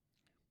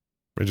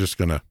 We're just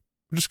gonna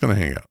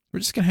hang out. We're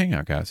just going to hang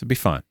out, guys. It'll be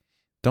fun.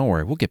 Don't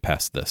worry. We'll get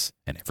past this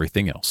and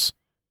everything else.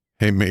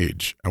 Hey,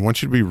 Mage, I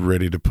want you to be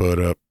ready to put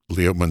up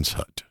Leoman's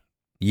hut.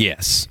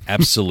 Yes,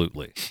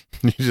 absolutely.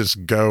 You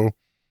just go,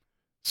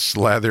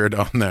 slather it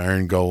on the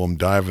iron golem,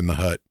 dive in the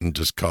hut, and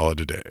just call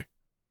it a day.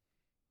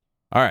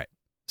 All right.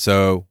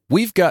 So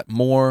we've got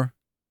more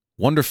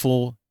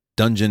wonderful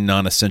dungeon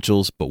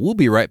non-essentials, but we'll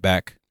be right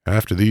back.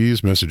 After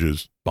these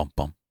messages. Bum,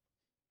 bum.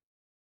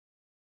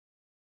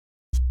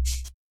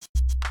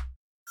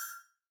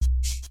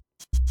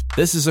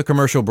 This is a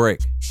commercial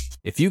break.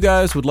 If you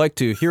guys would like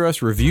to hear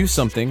us review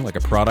something like a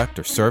product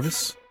or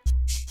service,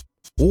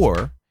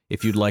 or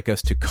if you'd like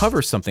us to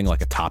cover something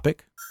like a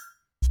topic,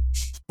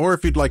 or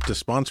if you'd like to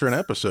sponsor an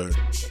episode,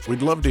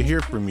 we'd love to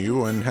hear from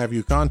you and have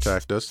you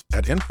contact us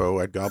at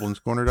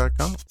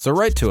info@goblinscorner.com. So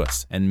write to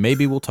us and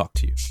maybe we'll talk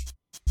to you.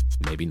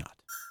 Maybe not.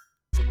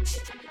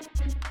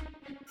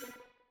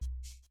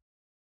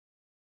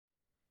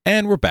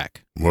 And we're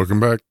back. Welcome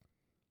back.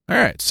 All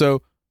right.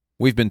 So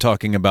we've been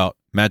talking about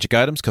magic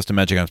items, custom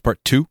magic items part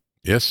 2.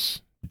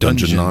 Yes.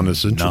 Dungeon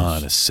non-essentials.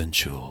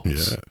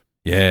 Non-essentials.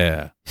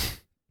 Yeah.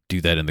 Do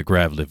that in the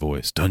gravelly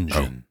voice.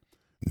 Dungeon.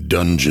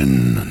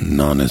 Dungeon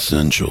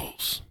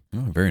non-essentials.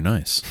 Oh, very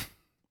nice.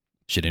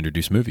 Should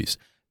introduce movies.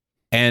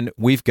 And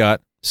we've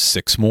got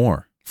 6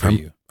 more for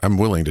you. I'm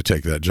willing to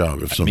take that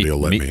job if somebody will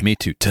let me. Me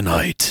too.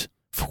 Tonight.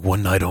 For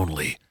one night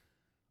only.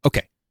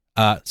 Okay.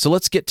 So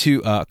let's get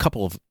to a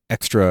couple of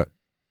extra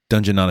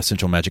dungeon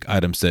non-essential magic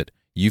items that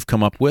you've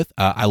come up with.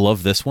 I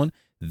love this one.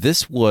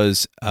 This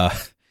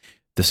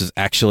is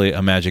actually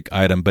a magic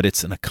item, but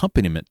it's an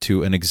accompaniment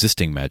to an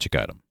existing magic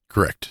item.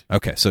 Correct.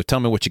 Okay, so tell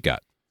me what you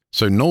got.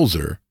 So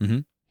Nolzer,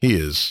 he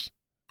is,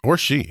 or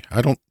she,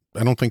 I don't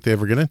think they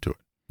ever get into it.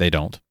 They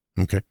don't.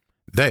 Okay.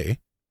 They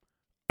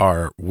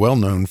are well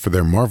known for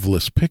their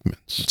marvelous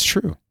pigments. It's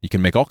true. You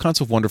can make all kinds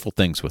of wonderful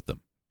things with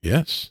them.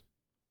 Yes.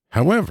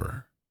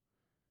 However,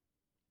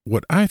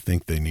 what I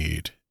think they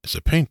need is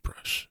a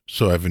paintbrush.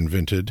 So I've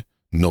invented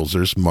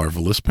Nolzer's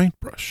marvelous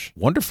paintbrush.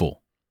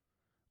 Wonderful.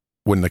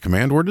 When the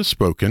command word is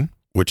spoken,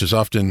 which is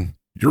often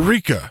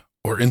Eureka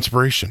or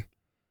inspiration,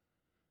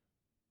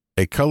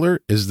 a color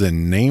is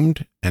then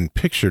named and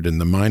pictured in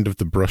the mind of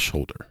the brush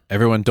holder.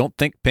 Everyone, don't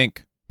think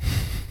pink.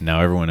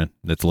 Now everyone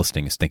that's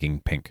listening is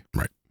thinking pink.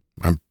 Right.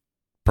 I'm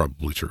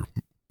probably true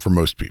for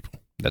most people.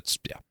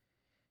 Yeah.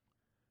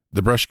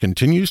 The brush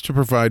continues to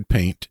provide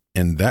paint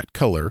in that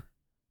color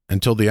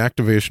until the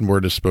activation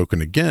word is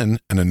spoken again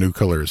and a new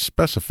color is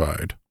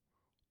specified,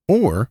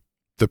 or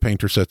the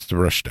painter sets the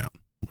brush down,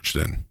 which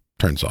then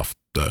turns off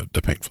the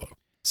paint flow.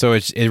 So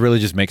it really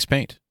just makes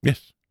paint.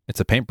 Yes. It's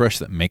a paintbrush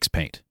that makes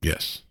paint.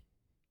 Yes.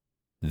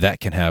 That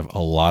can have a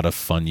lot of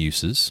fun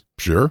uses.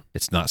 Sure.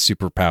 It's not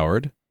super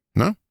powered.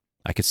 No.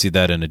 I could see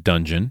that in a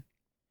dungeon.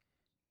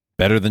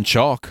 Better than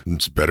chalk.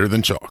 It's better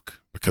than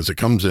chalk because it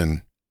comes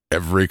in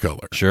every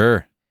color.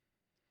 Sure.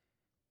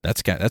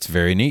 That's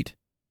very neat.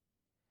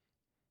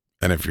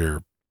 And if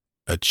you're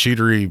a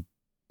cheatery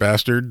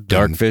bastard,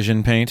 Dark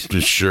vision paint.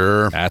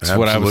 Sure. That's absolutely.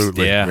 what I was.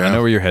 Yeah, I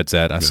know where your head's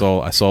at. I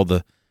saw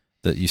the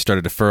you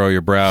started to furrow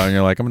your brow, and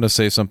you're like, I'm going to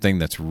say something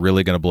that's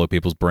really going to blow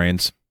people's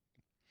brains.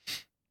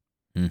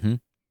 Mm-hmm.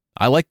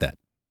 I like that.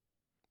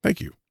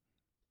 Thank you.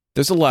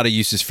 There's a lot of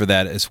uses for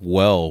that as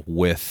well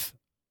with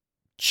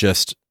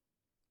just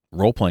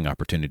role-playing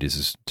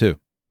opportunities too.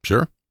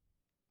 Sure.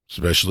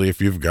 Especially if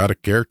you've got a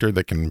character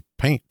that can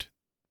paint,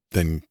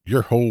 then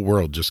your whole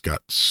world just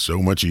got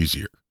so much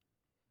easier.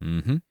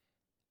 Mm-hmm.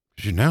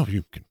 Because now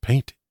you can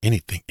paint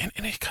anything in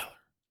any color.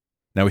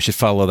 Now we should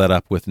follow that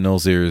up with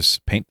Nilzir's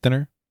paint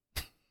thinner.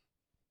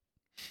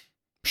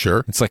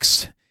 Sure. It's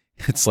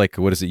like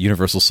what is it?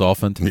 Universal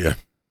solvent. Yeah.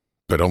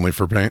 But only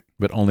for paint.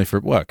 But only for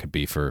what? It could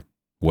be for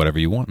whatever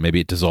you want. Maybe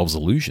it dissolves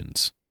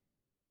illusions.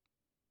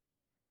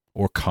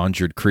 Or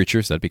conjured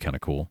creatures. That'd be kind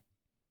of cool.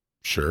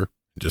 Sure.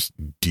 Just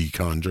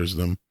deconjures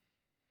them.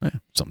 Yeah,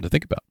 something to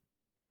think about.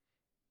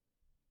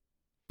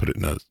 Put it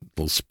in a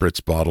little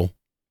spritz bottle.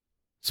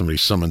 Somebody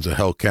summons a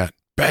hellcat.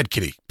 Bad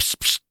kitty. Psst,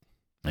 psst.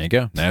 There you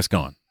go. Now it's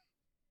gone.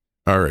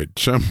 All right.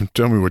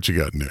 Tell me what you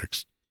got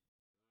next.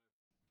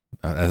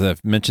 As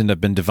I've mentioned,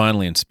 I've been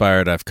divinely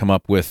inspired. I've come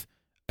up with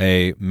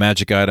a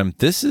magic item.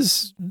 This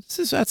is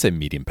I'd say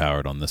medium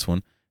powered on this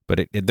one,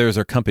 but there's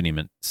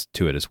accompaniments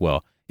to it as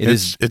well.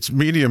 It's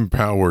medium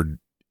powered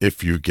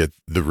if you get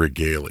the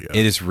regalia.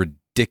 It is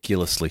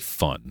ridiculously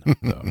fun,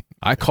 though.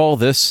 I call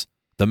this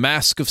the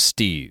Mask of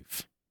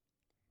Steve.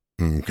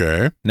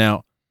 Okay.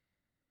 Now,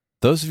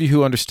 those of you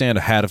who understand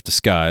a hat of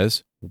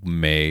disguise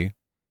may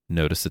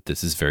notice that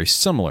this is very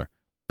similar,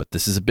 but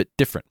this is a bit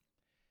different.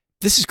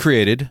 This is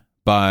created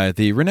by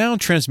the renowned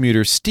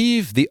transmuter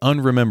Steve the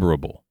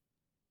Unrememberable.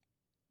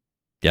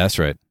 Yeah, that's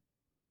right.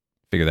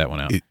 Figure that one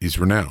out. He's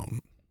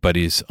renowned. But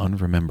he's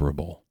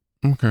unrememberable.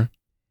 Okay.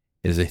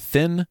 It is a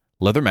thin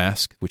leather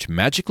mask which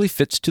magically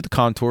fits to the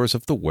contours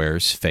of the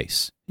wearer's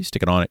face. You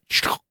stick it on it.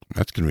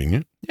 That's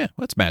convenient. Yeah,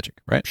 well, that's magic,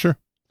 right? Sure.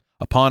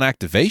 Upon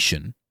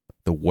activation,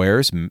 the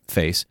wearer's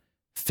face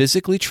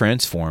physically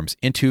transforms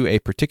into a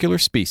particular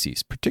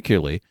species,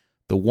 particularly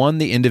the one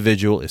the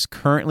individual is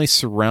currently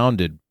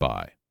surrounded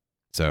by.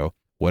 So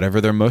whatever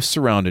they're most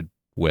surrounded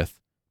with,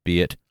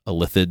 be it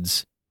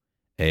illithids,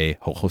 a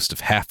whole host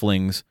of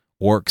halflings,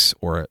 orcs,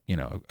 or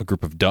a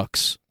group of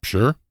ducks.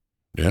 Sure.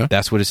 Yeah.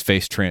 That's what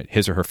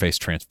his or her face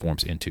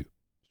transforms into.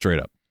 Straight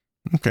up.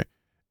 Okay.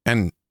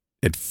 And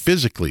it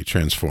physically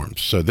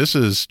transforms. So this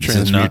is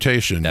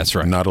transmutation. That's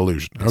right. Not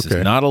illusion. This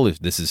is not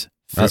illusion. This is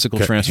physical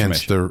transformation.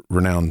 Hence the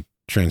renowned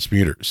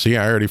transmuter. See,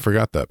 I already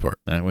forgot that part.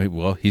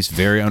 Well, he's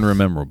very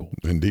unrememberable.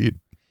 Indeed.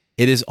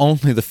 It is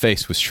only the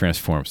face which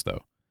transforms,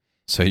 though.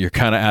 So you're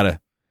kind of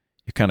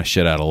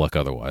shit out of luck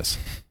otherwise.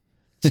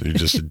 So you're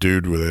just a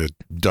dude with a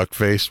duck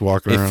face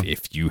walking around?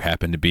 If you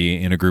happen to be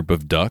in a group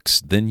of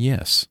ducks, then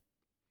yes.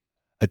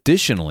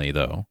 Additionally,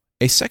 though,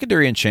 a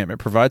secondary enchantment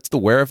provides the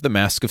wearer of the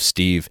Mask of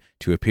Steve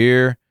to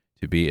appear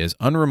to be as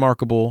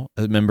unremarkable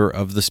a member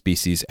of the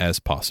species as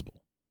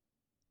possible.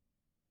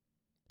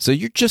 So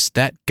you're just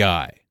that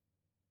guy.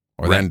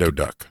 Or rando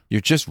duck.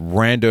 You're just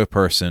rando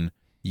person.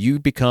 You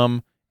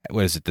become,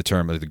 what is it, the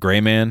term, like the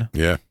gray man?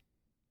 Yeah.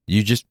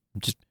 You just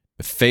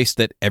a face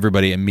that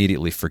everybody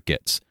immediately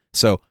forgets.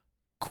 So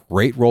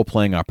great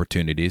role-playing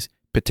opportunities,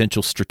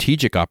 potential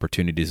strategic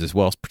opportunities as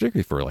well,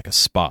 particularly for like a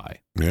spy.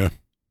 Yeah.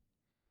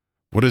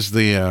 What is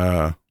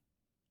the,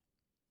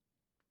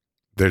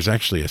 there's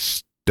actually a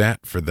stat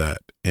for that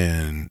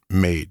in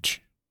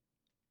Mage.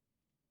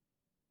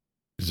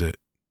 Is it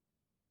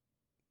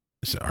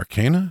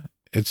Arcana?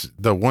 It's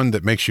the one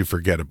that makes you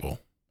forgettable.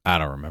 I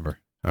don't remember.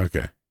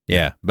 Okay.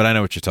 Yeah, but I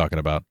know what you're talking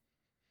about.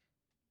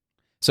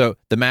 So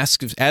the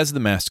Mask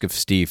of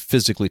Steve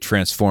physically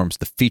transforms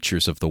the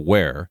features of the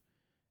wearer,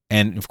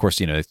 and of course,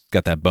 it's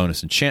got that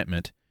bonus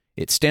enchantment.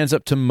 It stands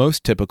up to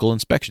most typical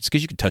inspections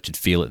because you can touch and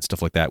feel it and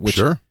stuff like that, which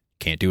sure.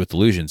 Can't do with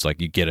illusions. Like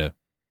you get a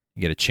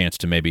chance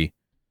to maybe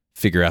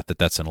figure out that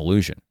that's an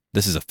illusion.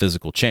 This is a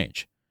physical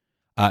change.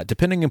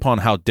 Depending upon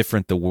how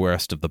different the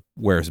rest of the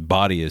wearer's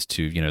body is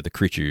to the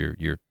creature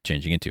you're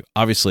changing into.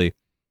 Obviously,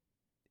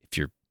 if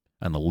you're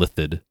an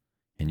illithid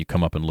and you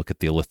come up and look at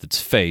the illithid's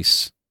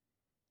face,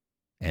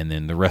 and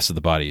then the rest of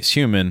the body is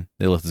human,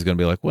 the illithid's going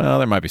to be like, well,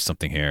 there might be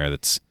something here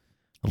that's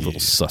a little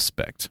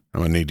suspect.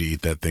 I'm gonna need to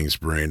eat that thing's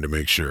brain to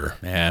make sure.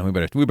 Yeah, we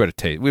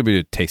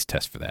better taste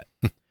test for that.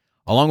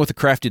 Along with a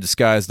crafty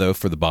disguise, though,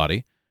 for the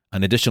body,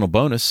 an additional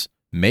bonus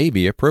may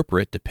be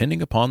appropriate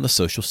depending upon the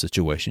social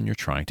situation you're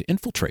trying to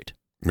infiltrate.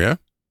 Yeah,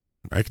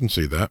 I can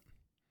see that.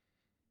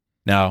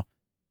 Now,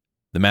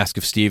 the Mask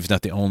of Steve is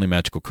not the only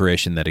magical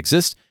creation that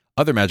exists.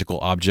 Other magical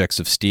objects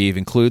of Steve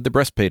include the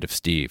breastplate of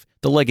Steve,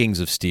 the leggings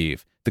of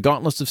Steve, the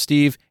gauntlets of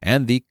Steve,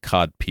 and the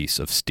codpiece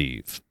of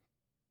Steve.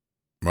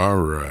 All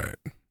right.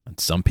 And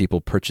some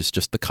people purchase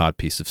just the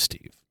codpiece of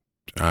Steve.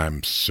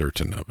 I'm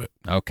certain of it.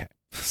 Okay.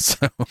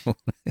 So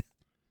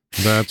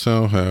that's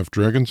how half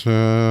dragons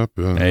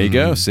happen. there you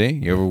go. See?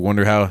 You ever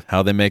wonder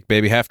how they make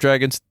baby half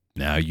dragons?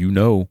 Now you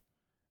know.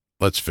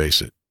 Let's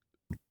face it.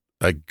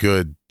 A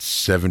good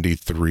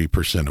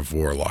 73% of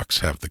warlocks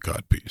have the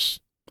codpiece.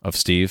 Of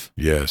Steve?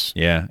 Yes.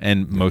 Yeah,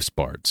 and most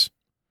bards.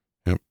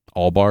 Yep.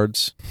 All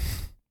bards?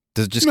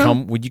 Does it just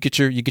come when you get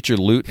your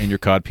loot and your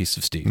codpiece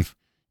of Steve?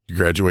 You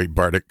graduate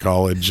Bardic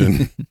College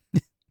and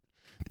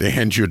they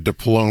hand you a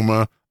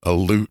diploma, a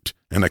loot,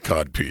 and a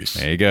codpiece.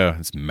 There you go.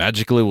 It's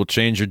magically will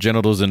change your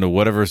genitals into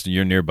whatever's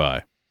you're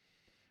nearby.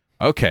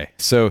 Okay,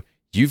 so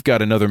you've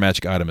got another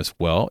magic item as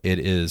well. It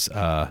is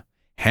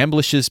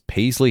Hamblish's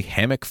Paisley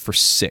Hammock for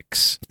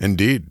 6.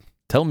 Indeed.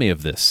 Tell me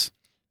of this.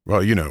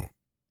 Well,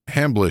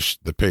 Hamblish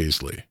the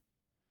Paisley,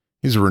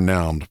 he's a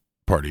renowned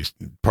party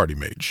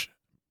mage.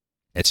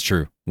 It's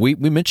true. We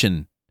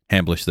mentioned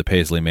Hamblish the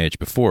Paisley Mage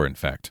before, in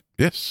fact.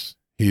 Yes.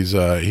 He's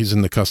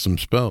in the custom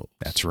spells.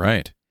 That's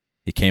right.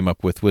 He came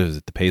up with, what is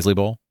it, the Paisley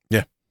Ball?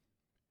 Yeah.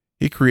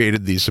 He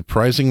created these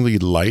surprisingly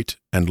light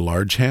and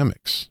large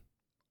hammocks,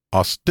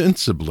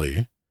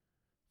 ostensibly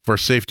for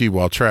safety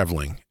while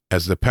traveling,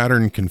 as the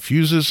pattern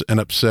confuses and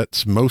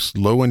upsets most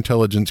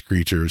low-intelligence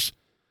creatures,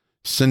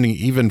 sending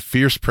even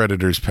fierce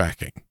predators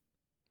packing.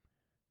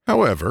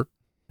 However,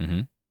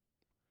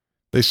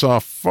 they saw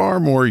far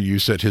more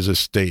use at his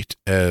estate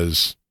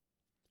as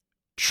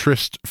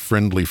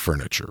tryst-friendly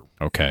furniture.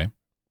 Okay.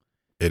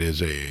 It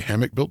is a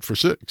hammock built for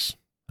 6.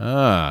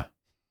 Ah.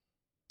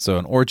 So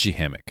an orgy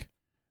hammock.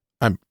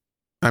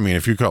 I mean,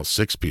 if you call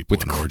 6 people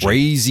with an orgy.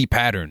 crazy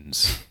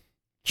patterns.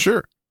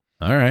 Sure.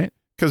 All right.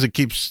 Because it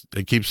keeps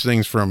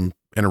things from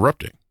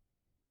interrupting.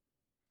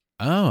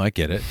 Oh, I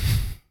get it.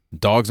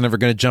 Dog's never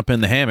going to jump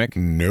in the hammock.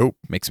 Nope.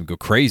 Makes him go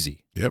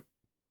crazy. Yep.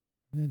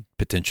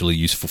 Potentially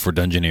useful for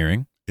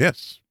dungeoneering.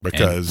 Yes,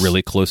 because and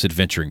really close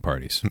adventuring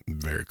parties.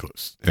 Very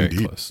close. Very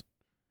Indeed. close.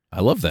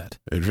 I love that.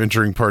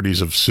 Adventuring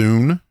parties of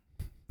soon.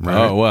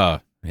 Right? Oh,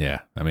 wow. Yeah.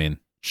 I mean,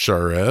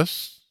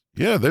 Charest.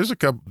 Yeah, there's a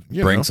couple.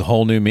 Brings a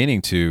whole new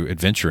meaning to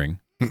adventuring.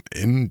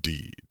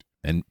 Indeed.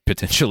 And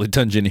potentially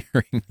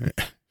dungeoneering.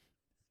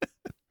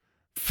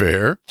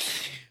 Fair.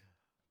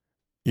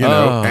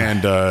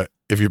 And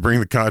if you bring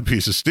the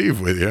codpiece of Steve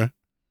with you,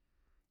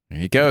 there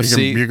you go.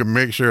 You can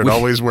make sure it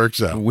always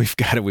works out. We've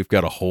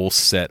got a whole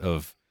set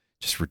of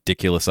just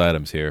ridiculous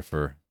items here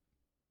for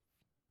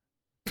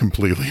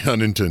completely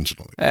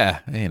unintentionally.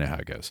 You know how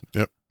it goes.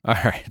 Yep. All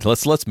right,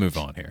 let's move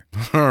on here.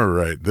 All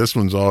right, this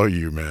one's all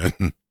you, man.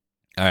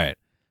 All right.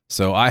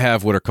 So I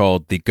have what are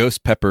called the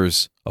ghost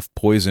peppers of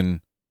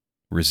poison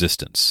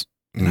resistance.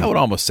 I would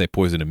almost say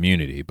poison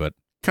immunity, but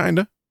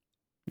kinda.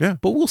 Yeah.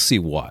 But we'll see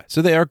why.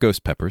 So they are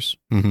ghost peppers.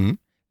 Mm-hmm.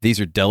 These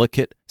are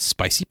delicate,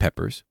 spicy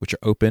peppers, which are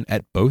open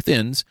at both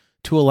ends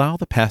to allow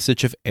the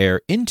passage of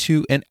air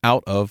into and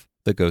out of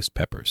the ghost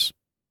peppers.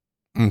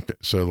 Okay,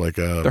 so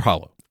they're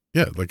hollow.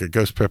 Yeah, like a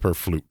ghost pepper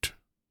flute.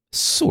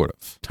 Sort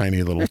of.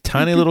 Tiny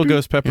little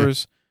ghost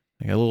peppers.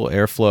 Yeah. Like a little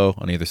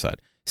airflow on either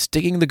side.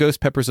 Sticking the ghost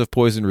peppers of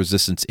poison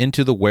resistance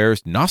into the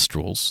wearer's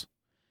nostrils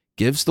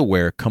gives the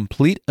wearer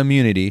complete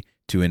immunity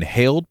to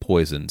inhaled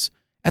poisons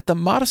at the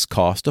modest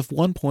cost of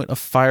 1 point of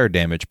fire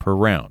damage per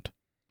round.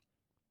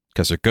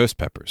 Because they're ghost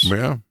peppers.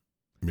 Yeah.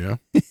 Yeah.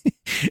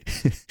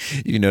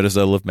 You notice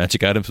I love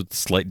magic items with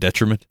slight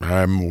detriment?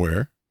 I'm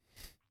aware.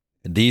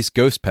 These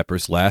ghost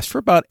peppers last for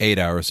about 8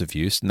 hours of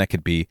use, and that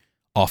could be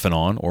off and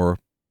on or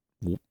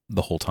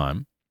the whole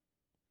time,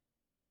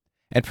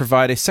 and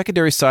provide a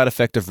secondary side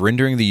effect of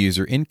rendering the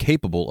user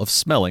incapable of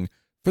smelling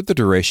for the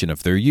duration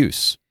of their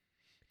use.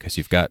 Because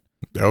you've got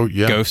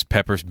ghost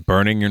peppers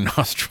burning your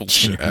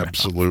nostrils. In your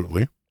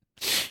Absolutely.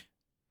 mouth.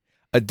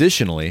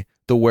 Additionally,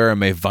 the wearer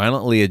may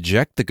violently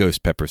eject the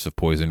ghost peppers of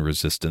poison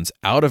resistance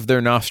out of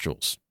their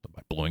nostrils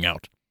by blowing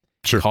out,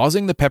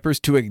 causing the peppers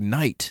to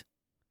ignite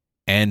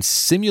and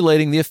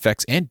simulating the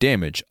effects and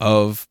damage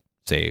of,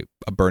 say,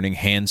 a burning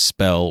hand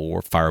spell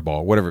or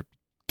fireball, whatever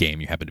game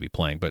you happen to be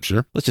playing. But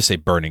let's just say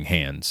burning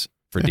hands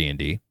for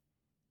D&D.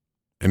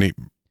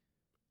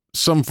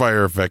 Some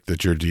fire effect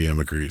that your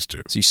DM agrees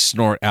to. So you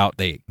snort out,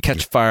 they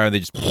catch fire, they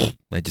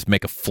just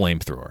make a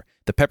flamethrower.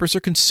 The peppers are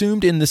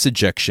consumed in this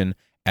ejection,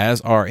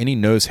 as are any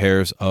nose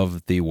hairs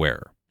of the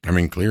wearer. I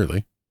mean,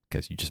 clearly.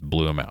 Because you just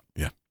blew them out.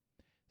 Yeah.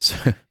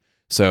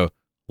 So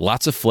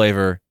lots of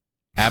flavor,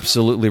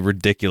 absolutely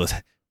ridiculous.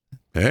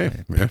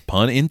 Hey,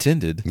 pun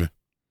intended. Yeah.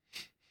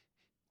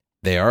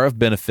 They are of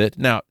benefit.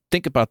 Now,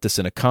 think about this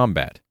in a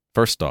combat.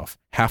 First off,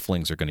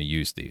 halflings are going to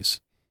use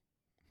these.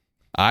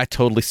 I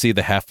totally see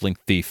the halfling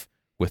thief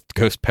with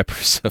ghost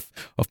peppers of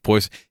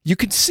poison. You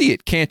can see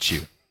it, can't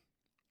you?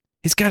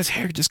 He's got his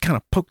hair just kind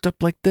of poked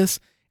up like this.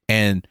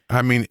 And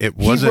I mean, it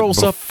wasn't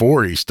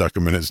before he stuck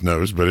him in his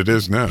nose, but it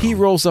is now. He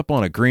rolls up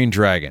on a green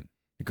dragon.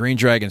 The green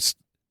dragon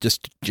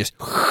just gets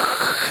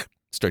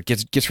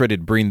ready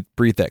to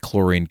breathe that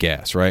chlorine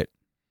gas, right?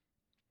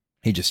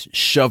 He just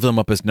shoves them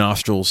up his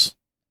nostrils.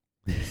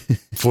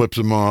 Flips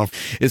him off.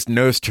 His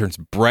nose turns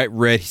bright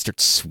red. He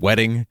starts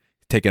sweating,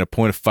 taking a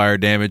point of fire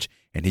damage.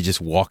 and he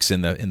just walks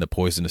in the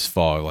poisonous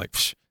fog like,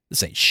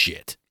 this ain't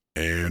shit.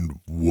 And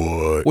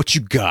what? What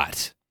you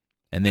got?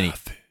 And then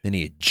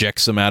he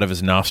ejects them out of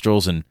his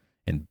nostrils and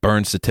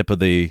burns the tip of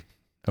the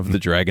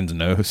dragon's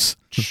nose.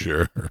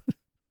 Sure.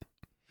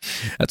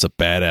 That's a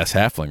badass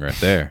halfling right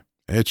there.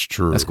 It's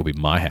true. That's gonna be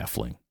my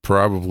halfling.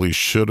 Probably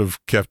should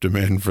have kept him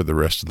in for the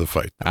rest of the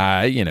fight.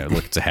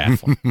 Look, it's a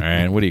halfling. All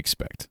right, what do you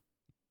expect?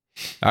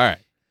 All right,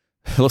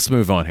 let's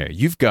move on here.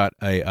 You've got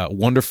a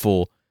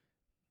wonderful.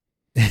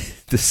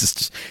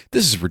 This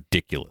is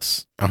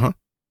ridiculous.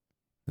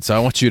 So I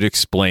want you to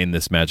explain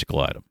this magical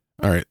item.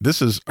 All right,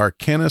 this is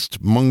Arcanist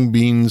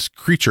Mungbean's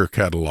Creature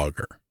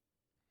Cataloger.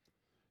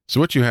 So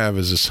what you have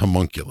is this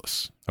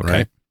homunculus. Okay.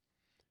 Right?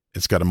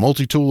 It's got a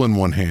multi-tool in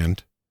one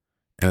hand,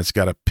 and it's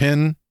got a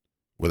pen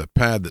with a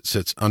pad that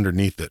sits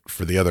underneath it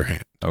for the other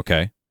hand.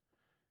 Okay.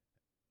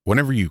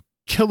 Whenever you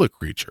kill a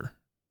creature,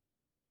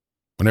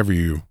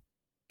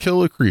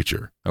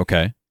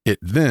 okay, it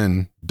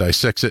then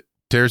dissects it,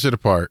 tears it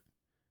apart,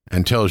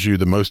 and tells you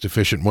the most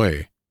efficient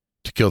way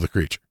to kill the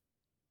creature.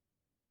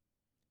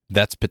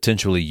 That's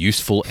potentially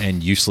useful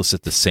and useless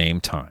at the same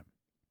time.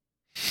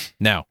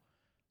 Now,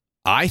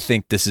 I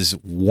think this is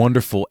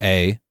wonderful,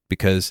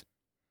 because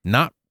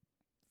not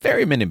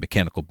very many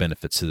mechanical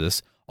benefits to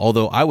this,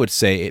 although I would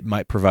say it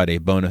might provide a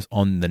bonus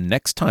on the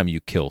next time you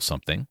kill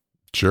something.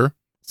 Sure.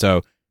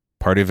 So,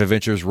 Party of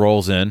Adventurers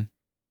rolls in.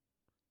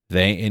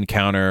 They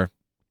encounter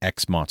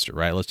X monster,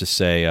 right? Let's just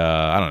say,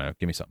 I don't know,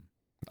 give me something.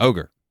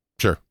 Ogre.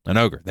 Sure. An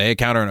ogre. They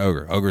encounter an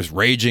ogre. Ogre's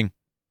raging,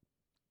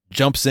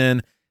 jumps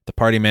in. The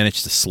party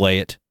managed to slay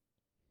it.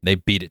 They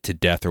beat it to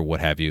death or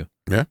what have you.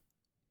 Yeah.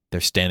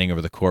 They're standing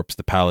over the corpse.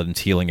 The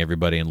paladin's healing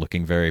everybody and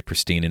looking very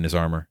pristine in his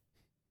armor.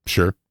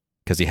 Sure.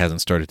 Because he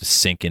hasn't started to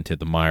sink into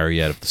the mire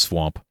yet of the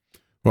swamp.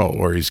 Well,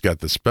 or he's got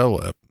the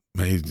spell up.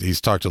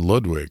 He's talked to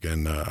Ludwig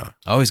and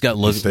he's got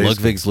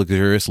Ludwig's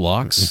luxurious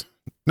locks.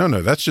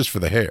 No, that's just for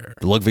the hair.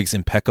 Ludwig's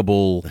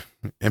impeccability.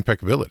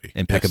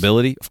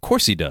 Yes. Of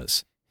course he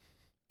does.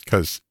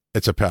 Because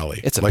it's a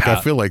pally.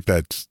 I feel like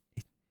that's.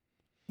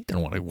 He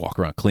doesn't want to walk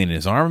around cleaning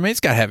his armor. I mean, he's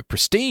got to have it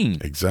pristine.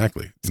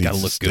 Exactly. It's got to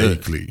look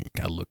good.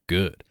 Got to look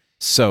good.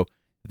 So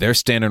they're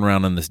standing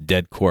around on this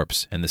dead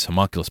corpse, and this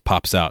homunculus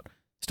pops out,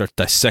 starts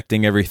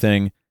dissecting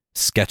everything,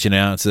 sketching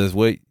out, and says,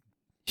 "Wait,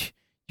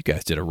 you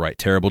guys did a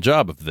terrible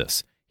job of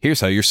this.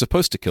 Here's how you're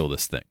supposed to kill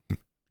this thing."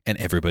 And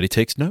everybody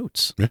takes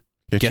notes. Yeah.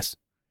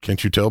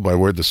 Can't you tell by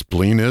where the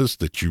spleen is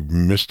that you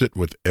missed it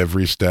with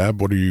every stab?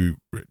 What are you,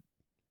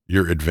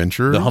 your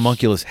adventurers? The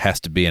homunculus has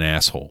to be an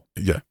asshole.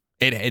 Yeah.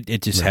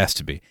 It just has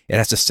to be. It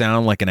has to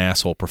sound like an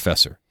asshole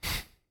professor.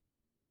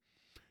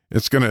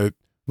 It's going to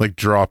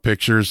draw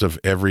pictures of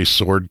every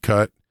sword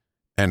cut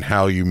and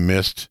how you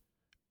missed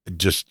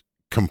just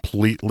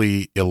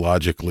completely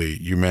illogically.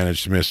 You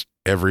managed to miss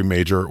every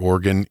major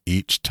organ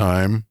each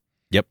time.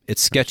 Yep. It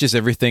sketches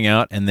everything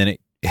out and then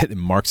it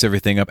marks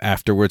everything up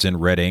afterwards in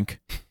red ink.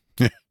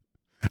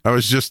 I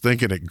was just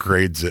thinking it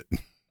grades it.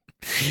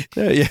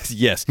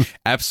 Yes.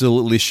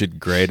 Absolutely should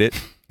grade it.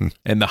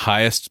 And the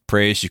highest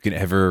praise you can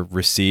ever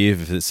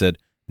receive if it said,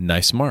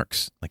 nice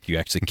marks. Like you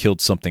actually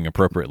killed something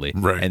appropriately.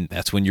 Right. And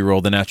that's when you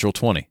roll the natural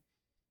 20.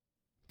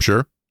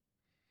 Sure.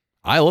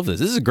 I love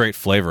this. This is a great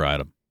flavor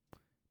item.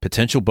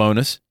 Potential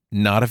bonus,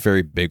 not a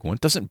very big one.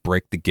 Doesn't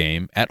break the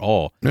game at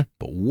all. Yeah.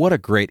 But what a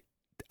great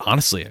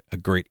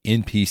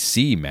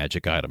NPC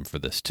magic item for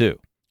this too.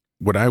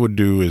 What I would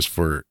do is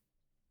for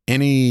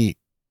any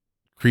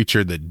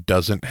creature that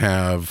doesn't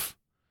have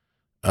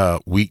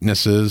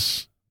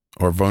weaknesses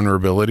or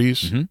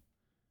vulnerabilities,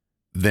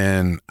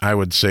 then I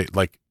would say,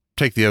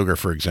 take the ogre,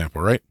 for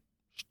example, right?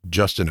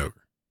 Just an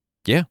ogre.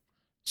 Yeah.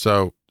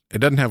 So it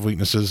doesn't have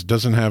weaknesses,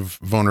 doesn't have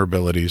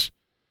vulnerabilities.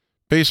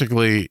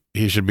 Basically,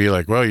 he should be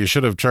like, well, you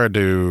should have tried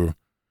to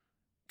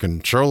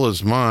control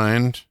his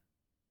mind,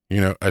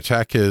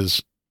 attack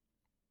his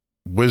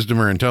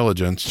wisdom or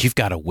intelligence. You've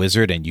got a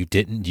wizard and you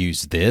didn't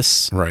use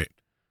this. Right.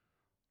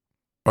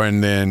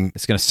 And then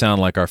it's going to sound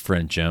like our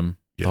friend Jim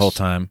the whole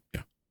time.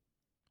 Yeah.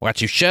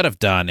 What you should have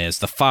done is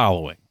the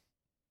following.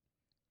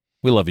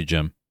 We love you,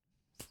 Jim.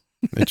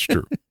 It's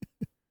true.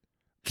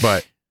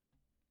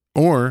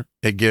 Or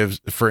it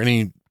gives, for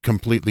any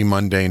completely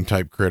mundane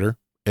type critter,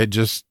 it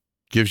just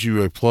gives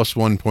you a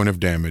 +1 point of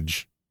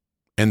damage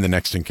in the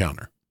next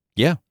encounter.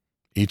 Yeah.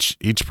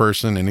 Each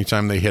person,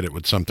 anytime they hit it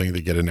with something,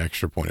 they get an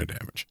extra point of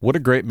damage. What a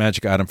great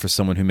magic item for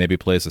someone who maybe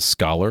plays a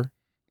scholar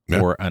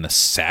or an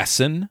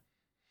assassin.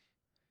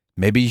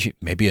 Maybe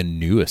a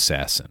new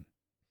assassin.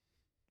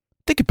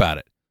 Think about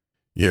it.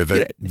 Yeah,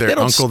 their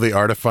uncle, the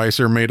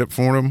artificer, made it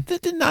for them.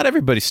 Not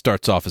everybody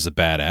starts off as a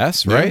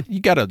badass, right? You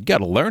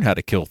gotta learn how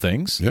to kill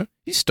things. Yeah.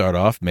 You start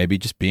off maybe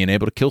just being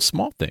able to kill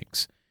small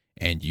things,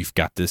 and you've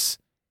got this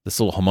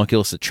little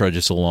homunculus that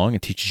trudges along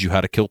and teaches you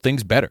how to kill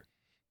things better.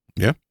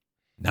 Yeah.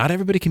 Not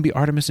everybody can be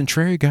Artemis and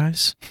Trey,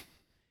 guys. You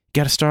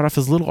got to start off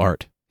as little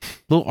Artie.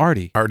 Yeah,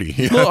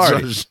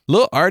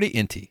 little Artie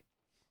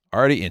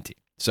Inti.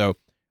 So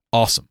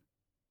awesome.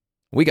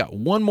 We got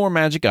one more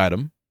magic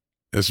item.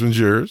 This one's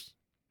yours.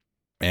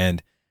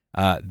 And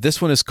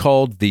This one is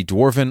called the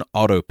Dwarven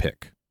Auto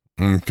Pick.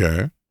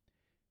 Okay.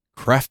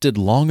 Crafted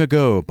long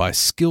ago by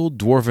skilled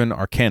Dwarven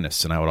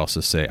arcanists, and I would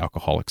also say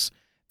alcoholics,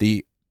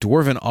 the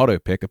Dwarven Auto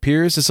Pick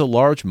appears as a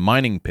large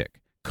mining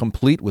pick,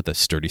 complete with a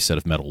sturdy set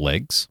of metal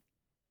legs,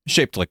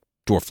 shaped like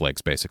dwarf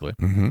legs, basically.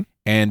 Mm-hmm.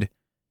 And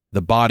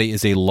the body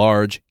is a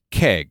large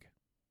keg.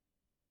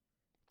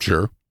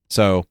 Sure.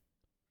 So,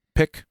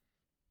 pick,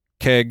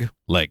 keg,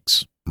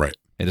 legs. Right.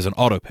 It is an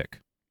auto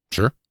pick.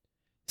 Sure.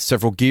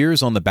 Several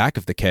gears on the back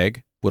of the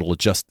keg will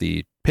adjust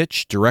the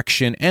pitch,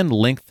 direction, and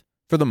length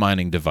for the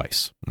mining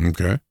device.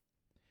 Okay.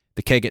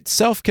 The keg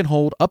itself can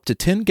hold up to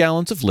 10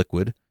 gallons of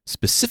liquid,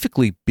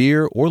 specifically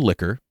beer or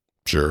liquor.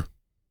 Sure.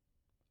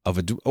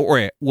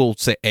 Or we'll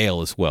say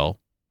ale as well.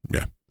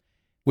 Yeah.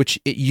 Which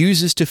it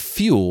uses to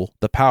fuel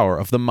the power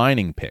of the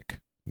mining pick.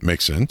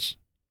 Makes sense.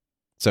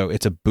 So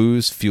it's a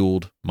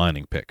booze-fueled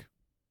mining pick.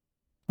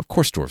 Of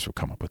course dwarves will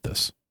come up with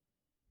this.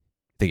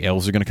 Think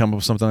elves are going to come up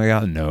with something like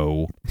that?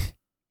 No.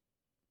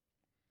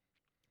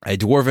 A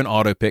dwarven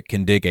auto pick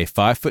can dig a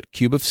 5-foot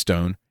cube of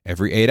stone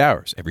every 8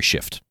 hours, every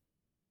shift.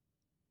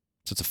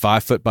 So it's a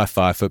 5-foot by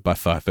 5-foot by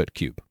 5-foot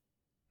cube.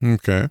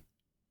 Okay.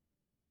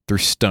 Through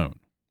stone.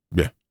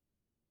 Yeah.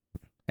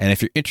 And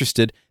if you're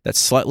interested, that's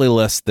slightly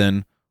less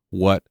than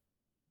what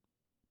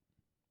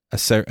a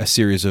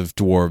series of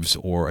dwarves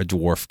or a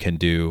dwarf can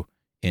do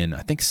in,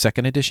 I think,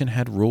 2nd edition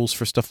had rules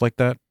for stuff like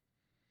that.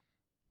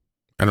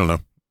 I don't know.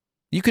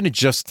 You can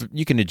adjust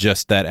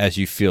that as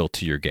you feel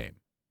to your game.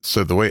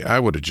 So the way I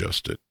would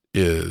adjust it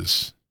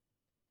is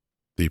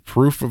the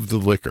proof of the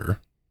liquor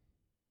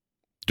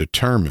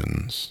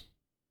determines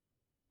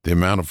the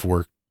amount of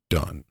work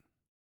done.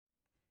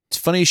 It's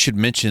funny you should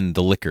mention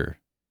the liquor,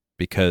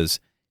 because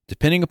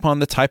depending upon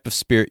the type of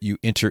spirit you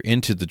enter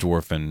into the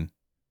dwarven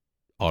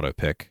auto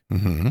pick,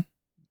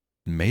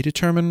 may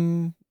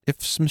determine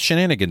if some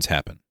shenanigans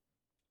happen.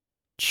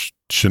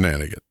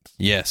 Shenanigans.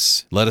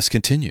 Yes, let us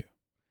continue.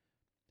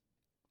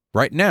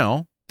 Right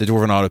now, the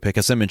dwarven auto pick,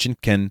 as I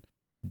mentioned, can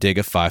dig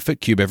a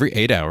 5-foot cube every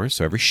 8 hours,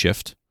 so every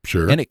shift.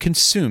 Sure. And it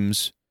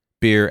consumes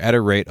beer at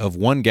a rate of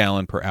 1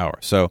 gallon per hour.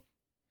 So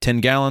 10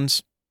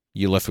 gallons,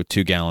 you're left with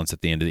 2 gallons at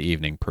the end of the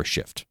evening per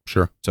shift.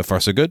 Sure. So far,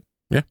 so good?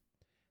 Yeah.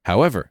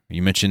 However,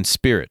 you mentioned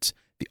spirits.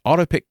 The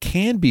auto pick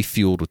can be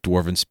fueled with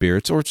dwarven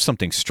spirits or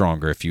something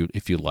stronger if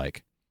you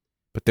like.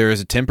 But there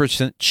is a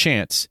 10%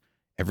 chance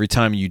every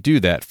time you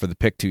do that for the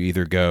pick to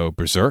either go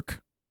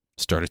berserk,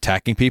 start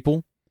attacking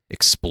people,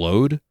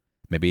 explode,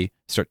 maybe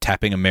start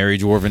tapping a merry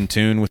dwarven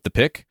tune with the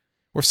pick,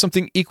 or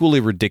something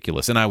equally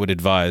ridiculous. And I would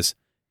advise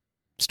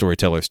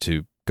storytellers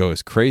to go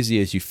as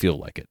crazy as you feel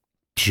like it.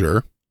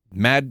 Sure.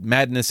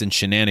 Madness and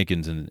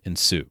shenanigans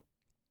ensue.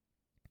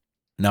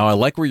 Now, I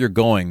like where you're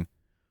going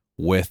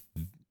with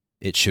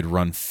it should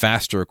run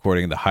faster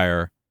according to the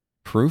higher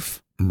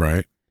proof.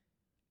 Right.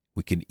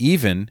 We can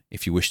even,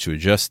 if you wish to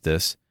adjust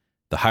this,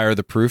 the higher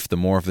the proof, the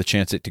more of the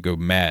chance it to go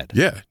mad.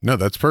 Yeah. No,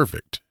 that's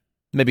perfect.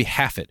 Maybe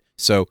half it.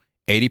 So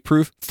 80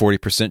 proof,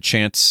 40%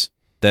 chance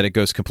that it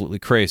goes completely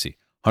crazy.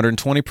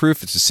 120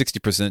 proof, it's a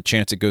 60%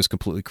 chance it goes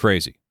completely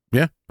crazy.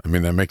 Yeah. I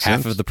mean, that makes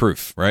sense. Half of the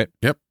proof, right?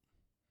 Yep.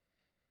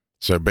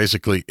 So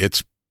basically,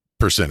 it's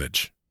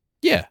percentage.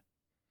 Yeah.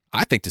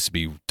 I think this would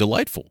be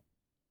delightful.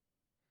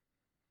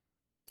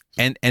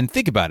 And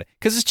think about it,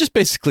 because it's just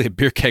basically a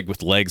beer keg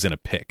with legs and a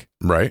pick.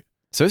 Right.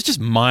 So it's just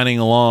mining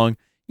along.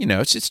 You know,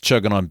 it's just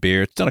chugging on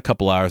beer. It's done a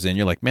couple hours in.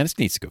 You're like, man, this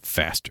needs to go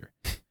faster.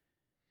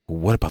 Well,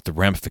 what about the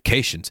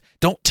ramifications?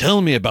 Don't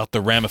tell me about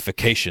the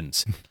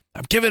ramifications.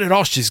 I'm giving it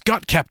all she's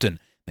got, Captain.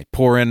 They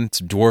pour in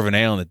some dwarven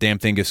ale, and the damn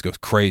thing just goes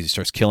crazy,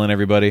 starts killing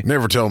everybody.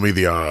 Never tell me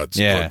the odds.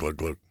 Yeah. Glug,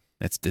 glug,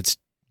 glug. It's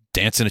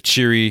dancing a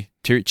cheery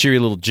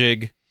little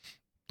jig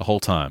the whole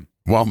time.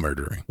 While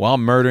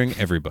murdering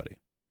everybody.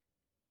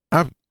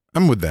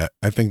 I'm with that.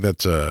 I think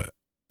that's the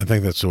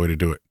way to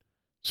do it.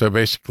 So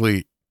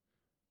basically,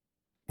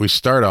 we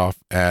start off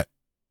at,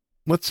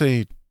 let's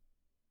say,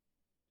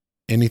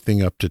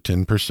 anything up to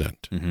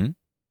 10%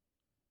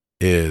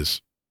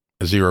 is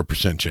a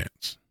 0%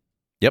 chance.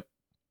 Yep.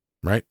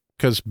 Right?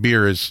 Because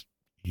beer is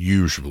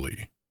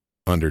usually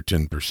under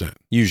 10%.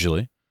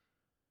 Usually.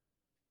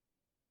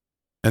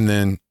 And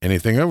then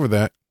anything over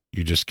that,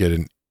 you just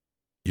get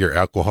your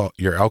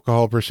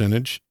alcohol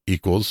percentage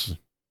equals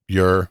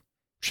your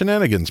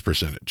shenanigans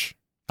percentage.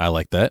 I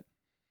like that.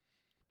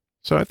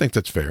 So I think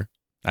that's fair.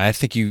 I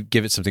think you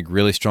give it something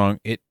really strong,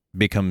 it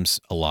becomes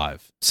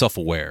alive,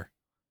 self-aware.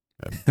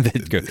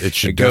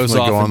 It goes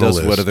off go on and the does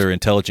list. what other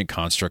intelligent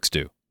constructs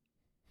do.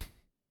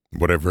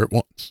 Whatever it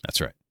wants.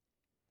 That's right.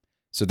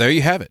 So there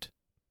you have it.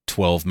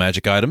 12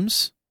 magic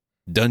items,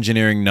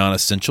 Dungeoneering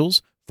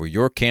non-essentials for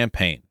your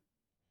campaign.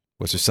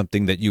 Was there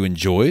something that you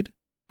enjoyed?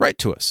 Write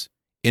to us.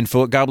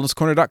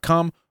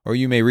 info@goblinscorner.com, or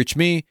you may reach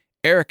me,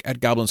 Eric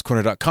at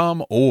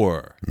goblinscorner.com,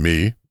 or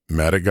me,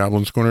 Matt at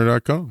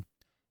goblinscorner.com.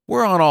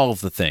 We're on all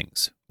of the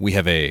things. We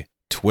have a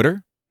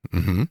Twitter,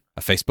 a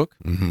Facebook,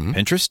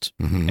 Pinterest,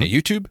 a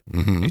YouTube,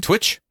 a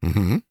Twitch.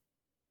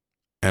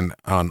 And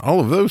on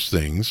all of those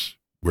things,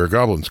 we're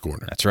Goblin's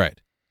Corner. That's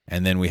right.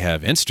 And then we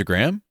have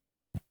Instagram,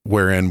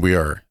 wherein we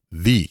are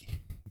the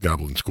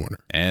Goblin's Corner.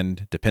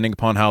 And depending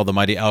upon how the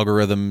mighty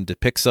algorithm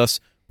depicts us,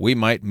 we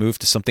might move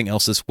to something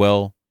else as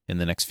well in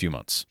the next few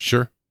months.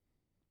 Sure.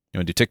 You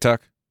want to do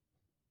TikTok?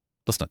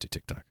 Let's not do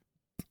TikTok.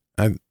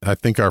 I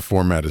think our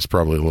format is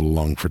probably a little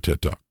long for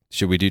TikTok.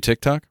 Should we do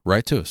TikTok?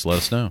 Write to us. Let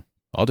us know.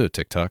 I'll do a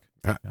TikTok.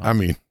 I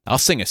mean, I'll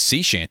sing a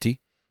sea shanty.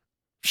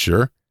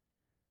 sure.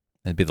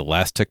 That'd be the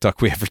last TikTok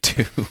we ever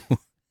do.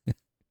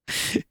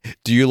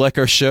 Do you like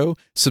our show?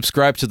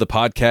 Subscribe to the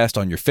podcast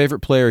on your favorite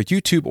player,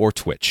 YouTube or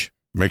Twitch.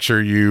 Make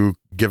sure you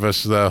give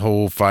us the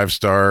whole 5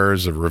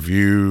 stars, a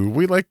review.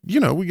 We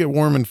we get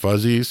warm and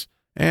fuzzies,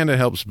 and it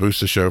helps boost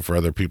the show for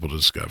other people to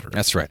discover.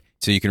 That's right.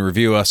 So you can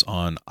review us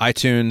on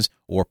iTunes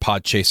or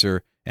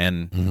Podchaser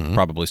and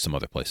probably some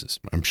other places.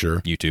 I'm sure.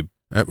 YouTube.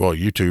 Well,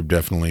 YouTube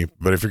definitely.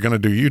 But if you're going to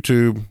do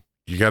YouTube,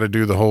 you got to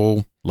do the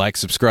whole like,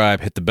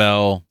 subscribe, hit the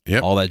bell,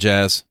 all that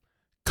jazz.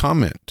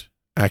 Comment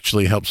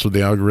actually helps with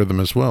the algorithm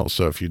as well.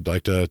 So if you'd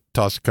like to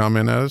toss a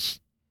comment at us,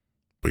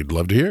 we'd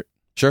love to hear it.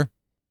 Sure.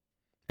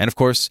 And of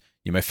course,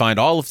 you may find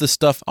all of this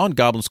stuff on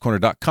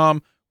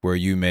goblinscorner.com, where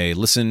you may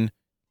listen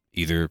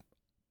either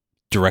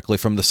directly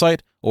from the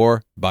site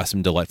or buy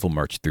some delightful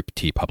merch through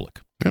TeePublic.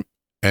 Yep.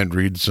 And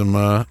read some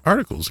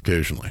articles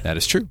occasionally. That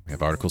is true. We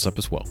have articles up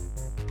as well.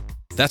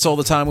 That's all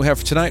the time we have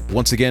for tonight.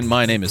 Once again,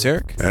 my name is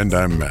Eric. And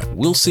I'm Matt.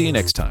 We'll see you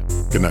next time.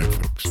 Good night,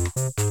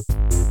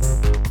 folks.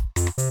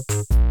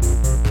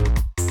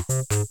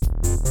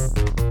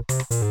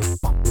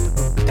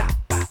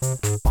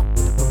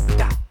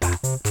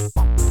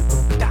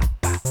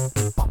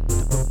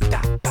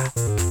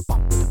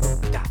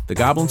 The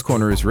Goblin's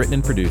Corner is written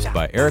and produced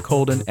by Eric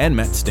Holden and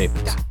Matt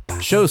Staples.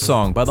 Show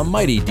song by the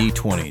mighty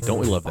D20. Don't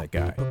we love that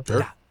guy?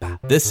 Sure.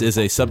 This is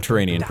a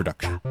Subterranean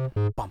production.